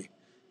economy.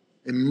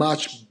 A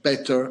much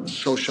better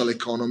social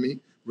economy,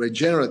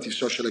 regenerative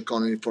social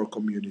economy for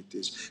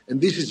communities.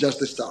 And this is just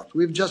the start.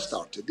 We've just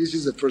started. This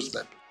is the first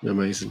step.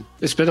 Amazing.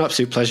 It's been an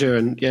absolute pleasure,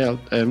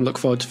 and look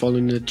forward to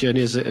following the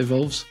journey as it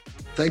evolves.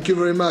 Thank you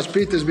very much,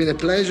 Pete. It's been a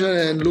pleasure,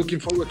 and looking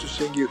forward to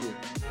seeing you here.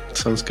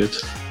 Sounds good.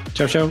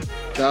 Ciao, ciao.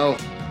 Ciao.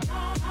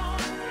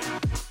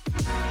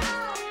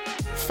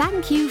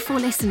 Thank you for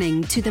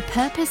listening to the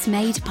Purpose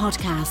Made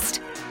podcast.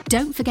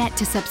 Don't forget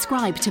to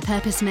subscribe to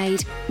Purpose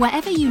Made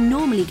wherever you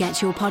normally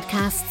get your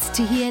podcasts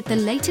to hear the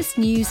latest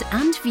news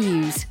and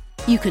views.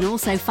 You can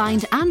also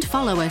find and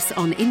follow us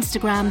on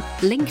Instagram,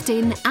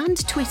 LinkedIn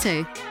and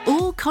Twitter,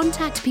 or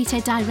contact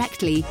Peter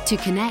directly to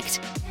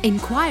connect,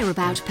 inquire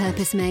about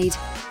Purpose Made,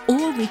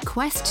 or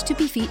request to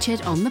be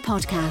featured on the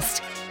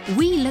podcast.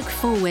 We look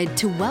forward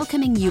to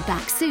welcoming you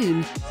back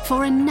soon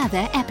for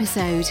another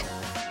episode.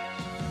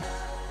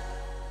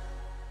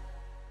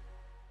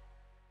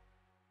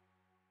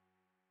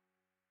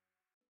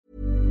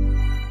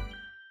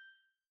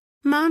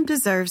 Mom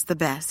deserves the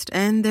best,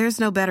 and there's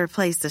no better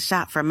place to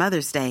shop for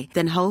Mother's Day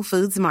than Whole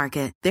Foods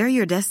Market. They're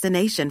your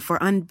destination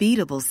for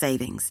unbeatable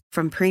savings,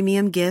 from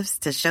premium gifts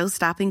to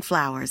show-stopping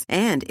flowers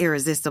and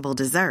irresistible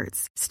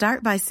desserts.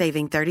 Start by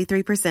saving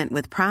 33%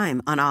 with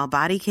Prime on all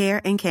body care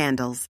and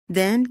candles.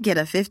 Then get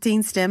a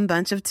 15-stem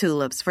bunch of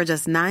tulips for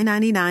just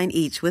 $9.99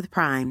 each with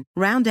Prime.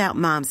 Round out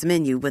Mom's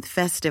menu with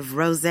festive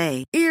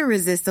rosé,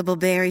 irresistible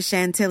berry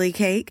chantilly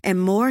cake,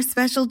 and more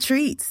special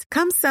treats.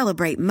 Come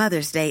celebrate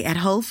Mother's Day at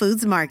Whole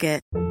Foods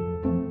Market.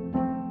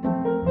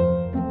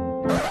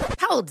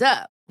 Hold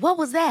up. What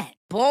was that?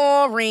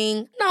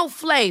 Boring. No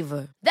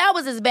flavor. That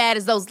was as bad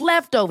as those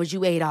leftovers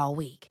you ate all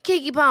week.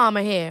 Keke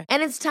Palmer here.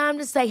 And it's time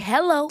to say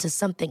hello to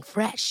something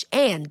fresh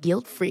and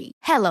guilt-free.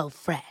 Hello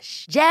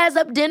Fresh. Jazz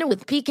up dinner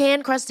with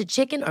pecan-crusted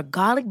chicken or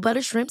garlic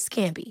butter shrimp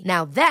scampi.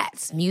 Now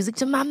that's music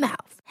to my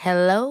mouth.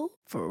 Hello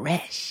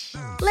Fresh.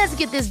 Let's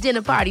get this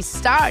dinner party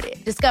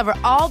started. Discover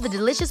all the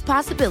delicious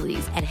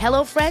possibilities at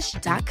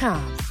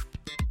HelloFresh.com.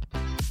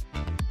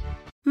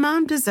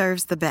 Mom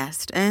deserves the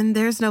best, and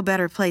there's no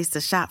better place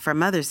to shop for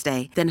Mother's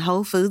Day than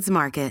Whole Foods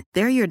Market.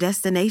 They're your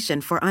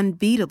destination for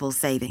unbeatable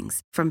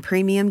savings, from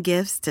premium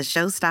gifts to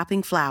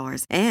show-stopping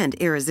flowers and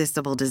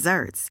irresistible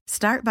desserts.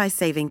 Start by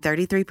saving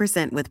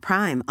 33% with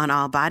Prime on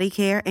all body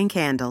care and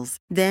candles.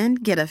 Then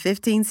get a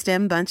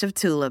 15-stem bunch of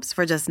tulips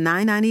for just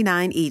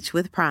 $9.99 each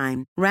with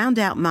Prime. Round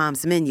out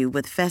Mom's menu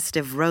with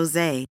festive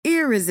rosé,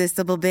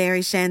 irresistible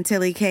berry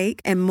chantilly cake,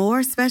 and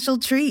more special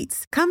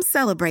treats. Come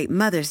celebrate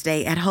Mother's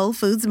Day at Whole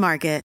Foods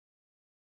Market.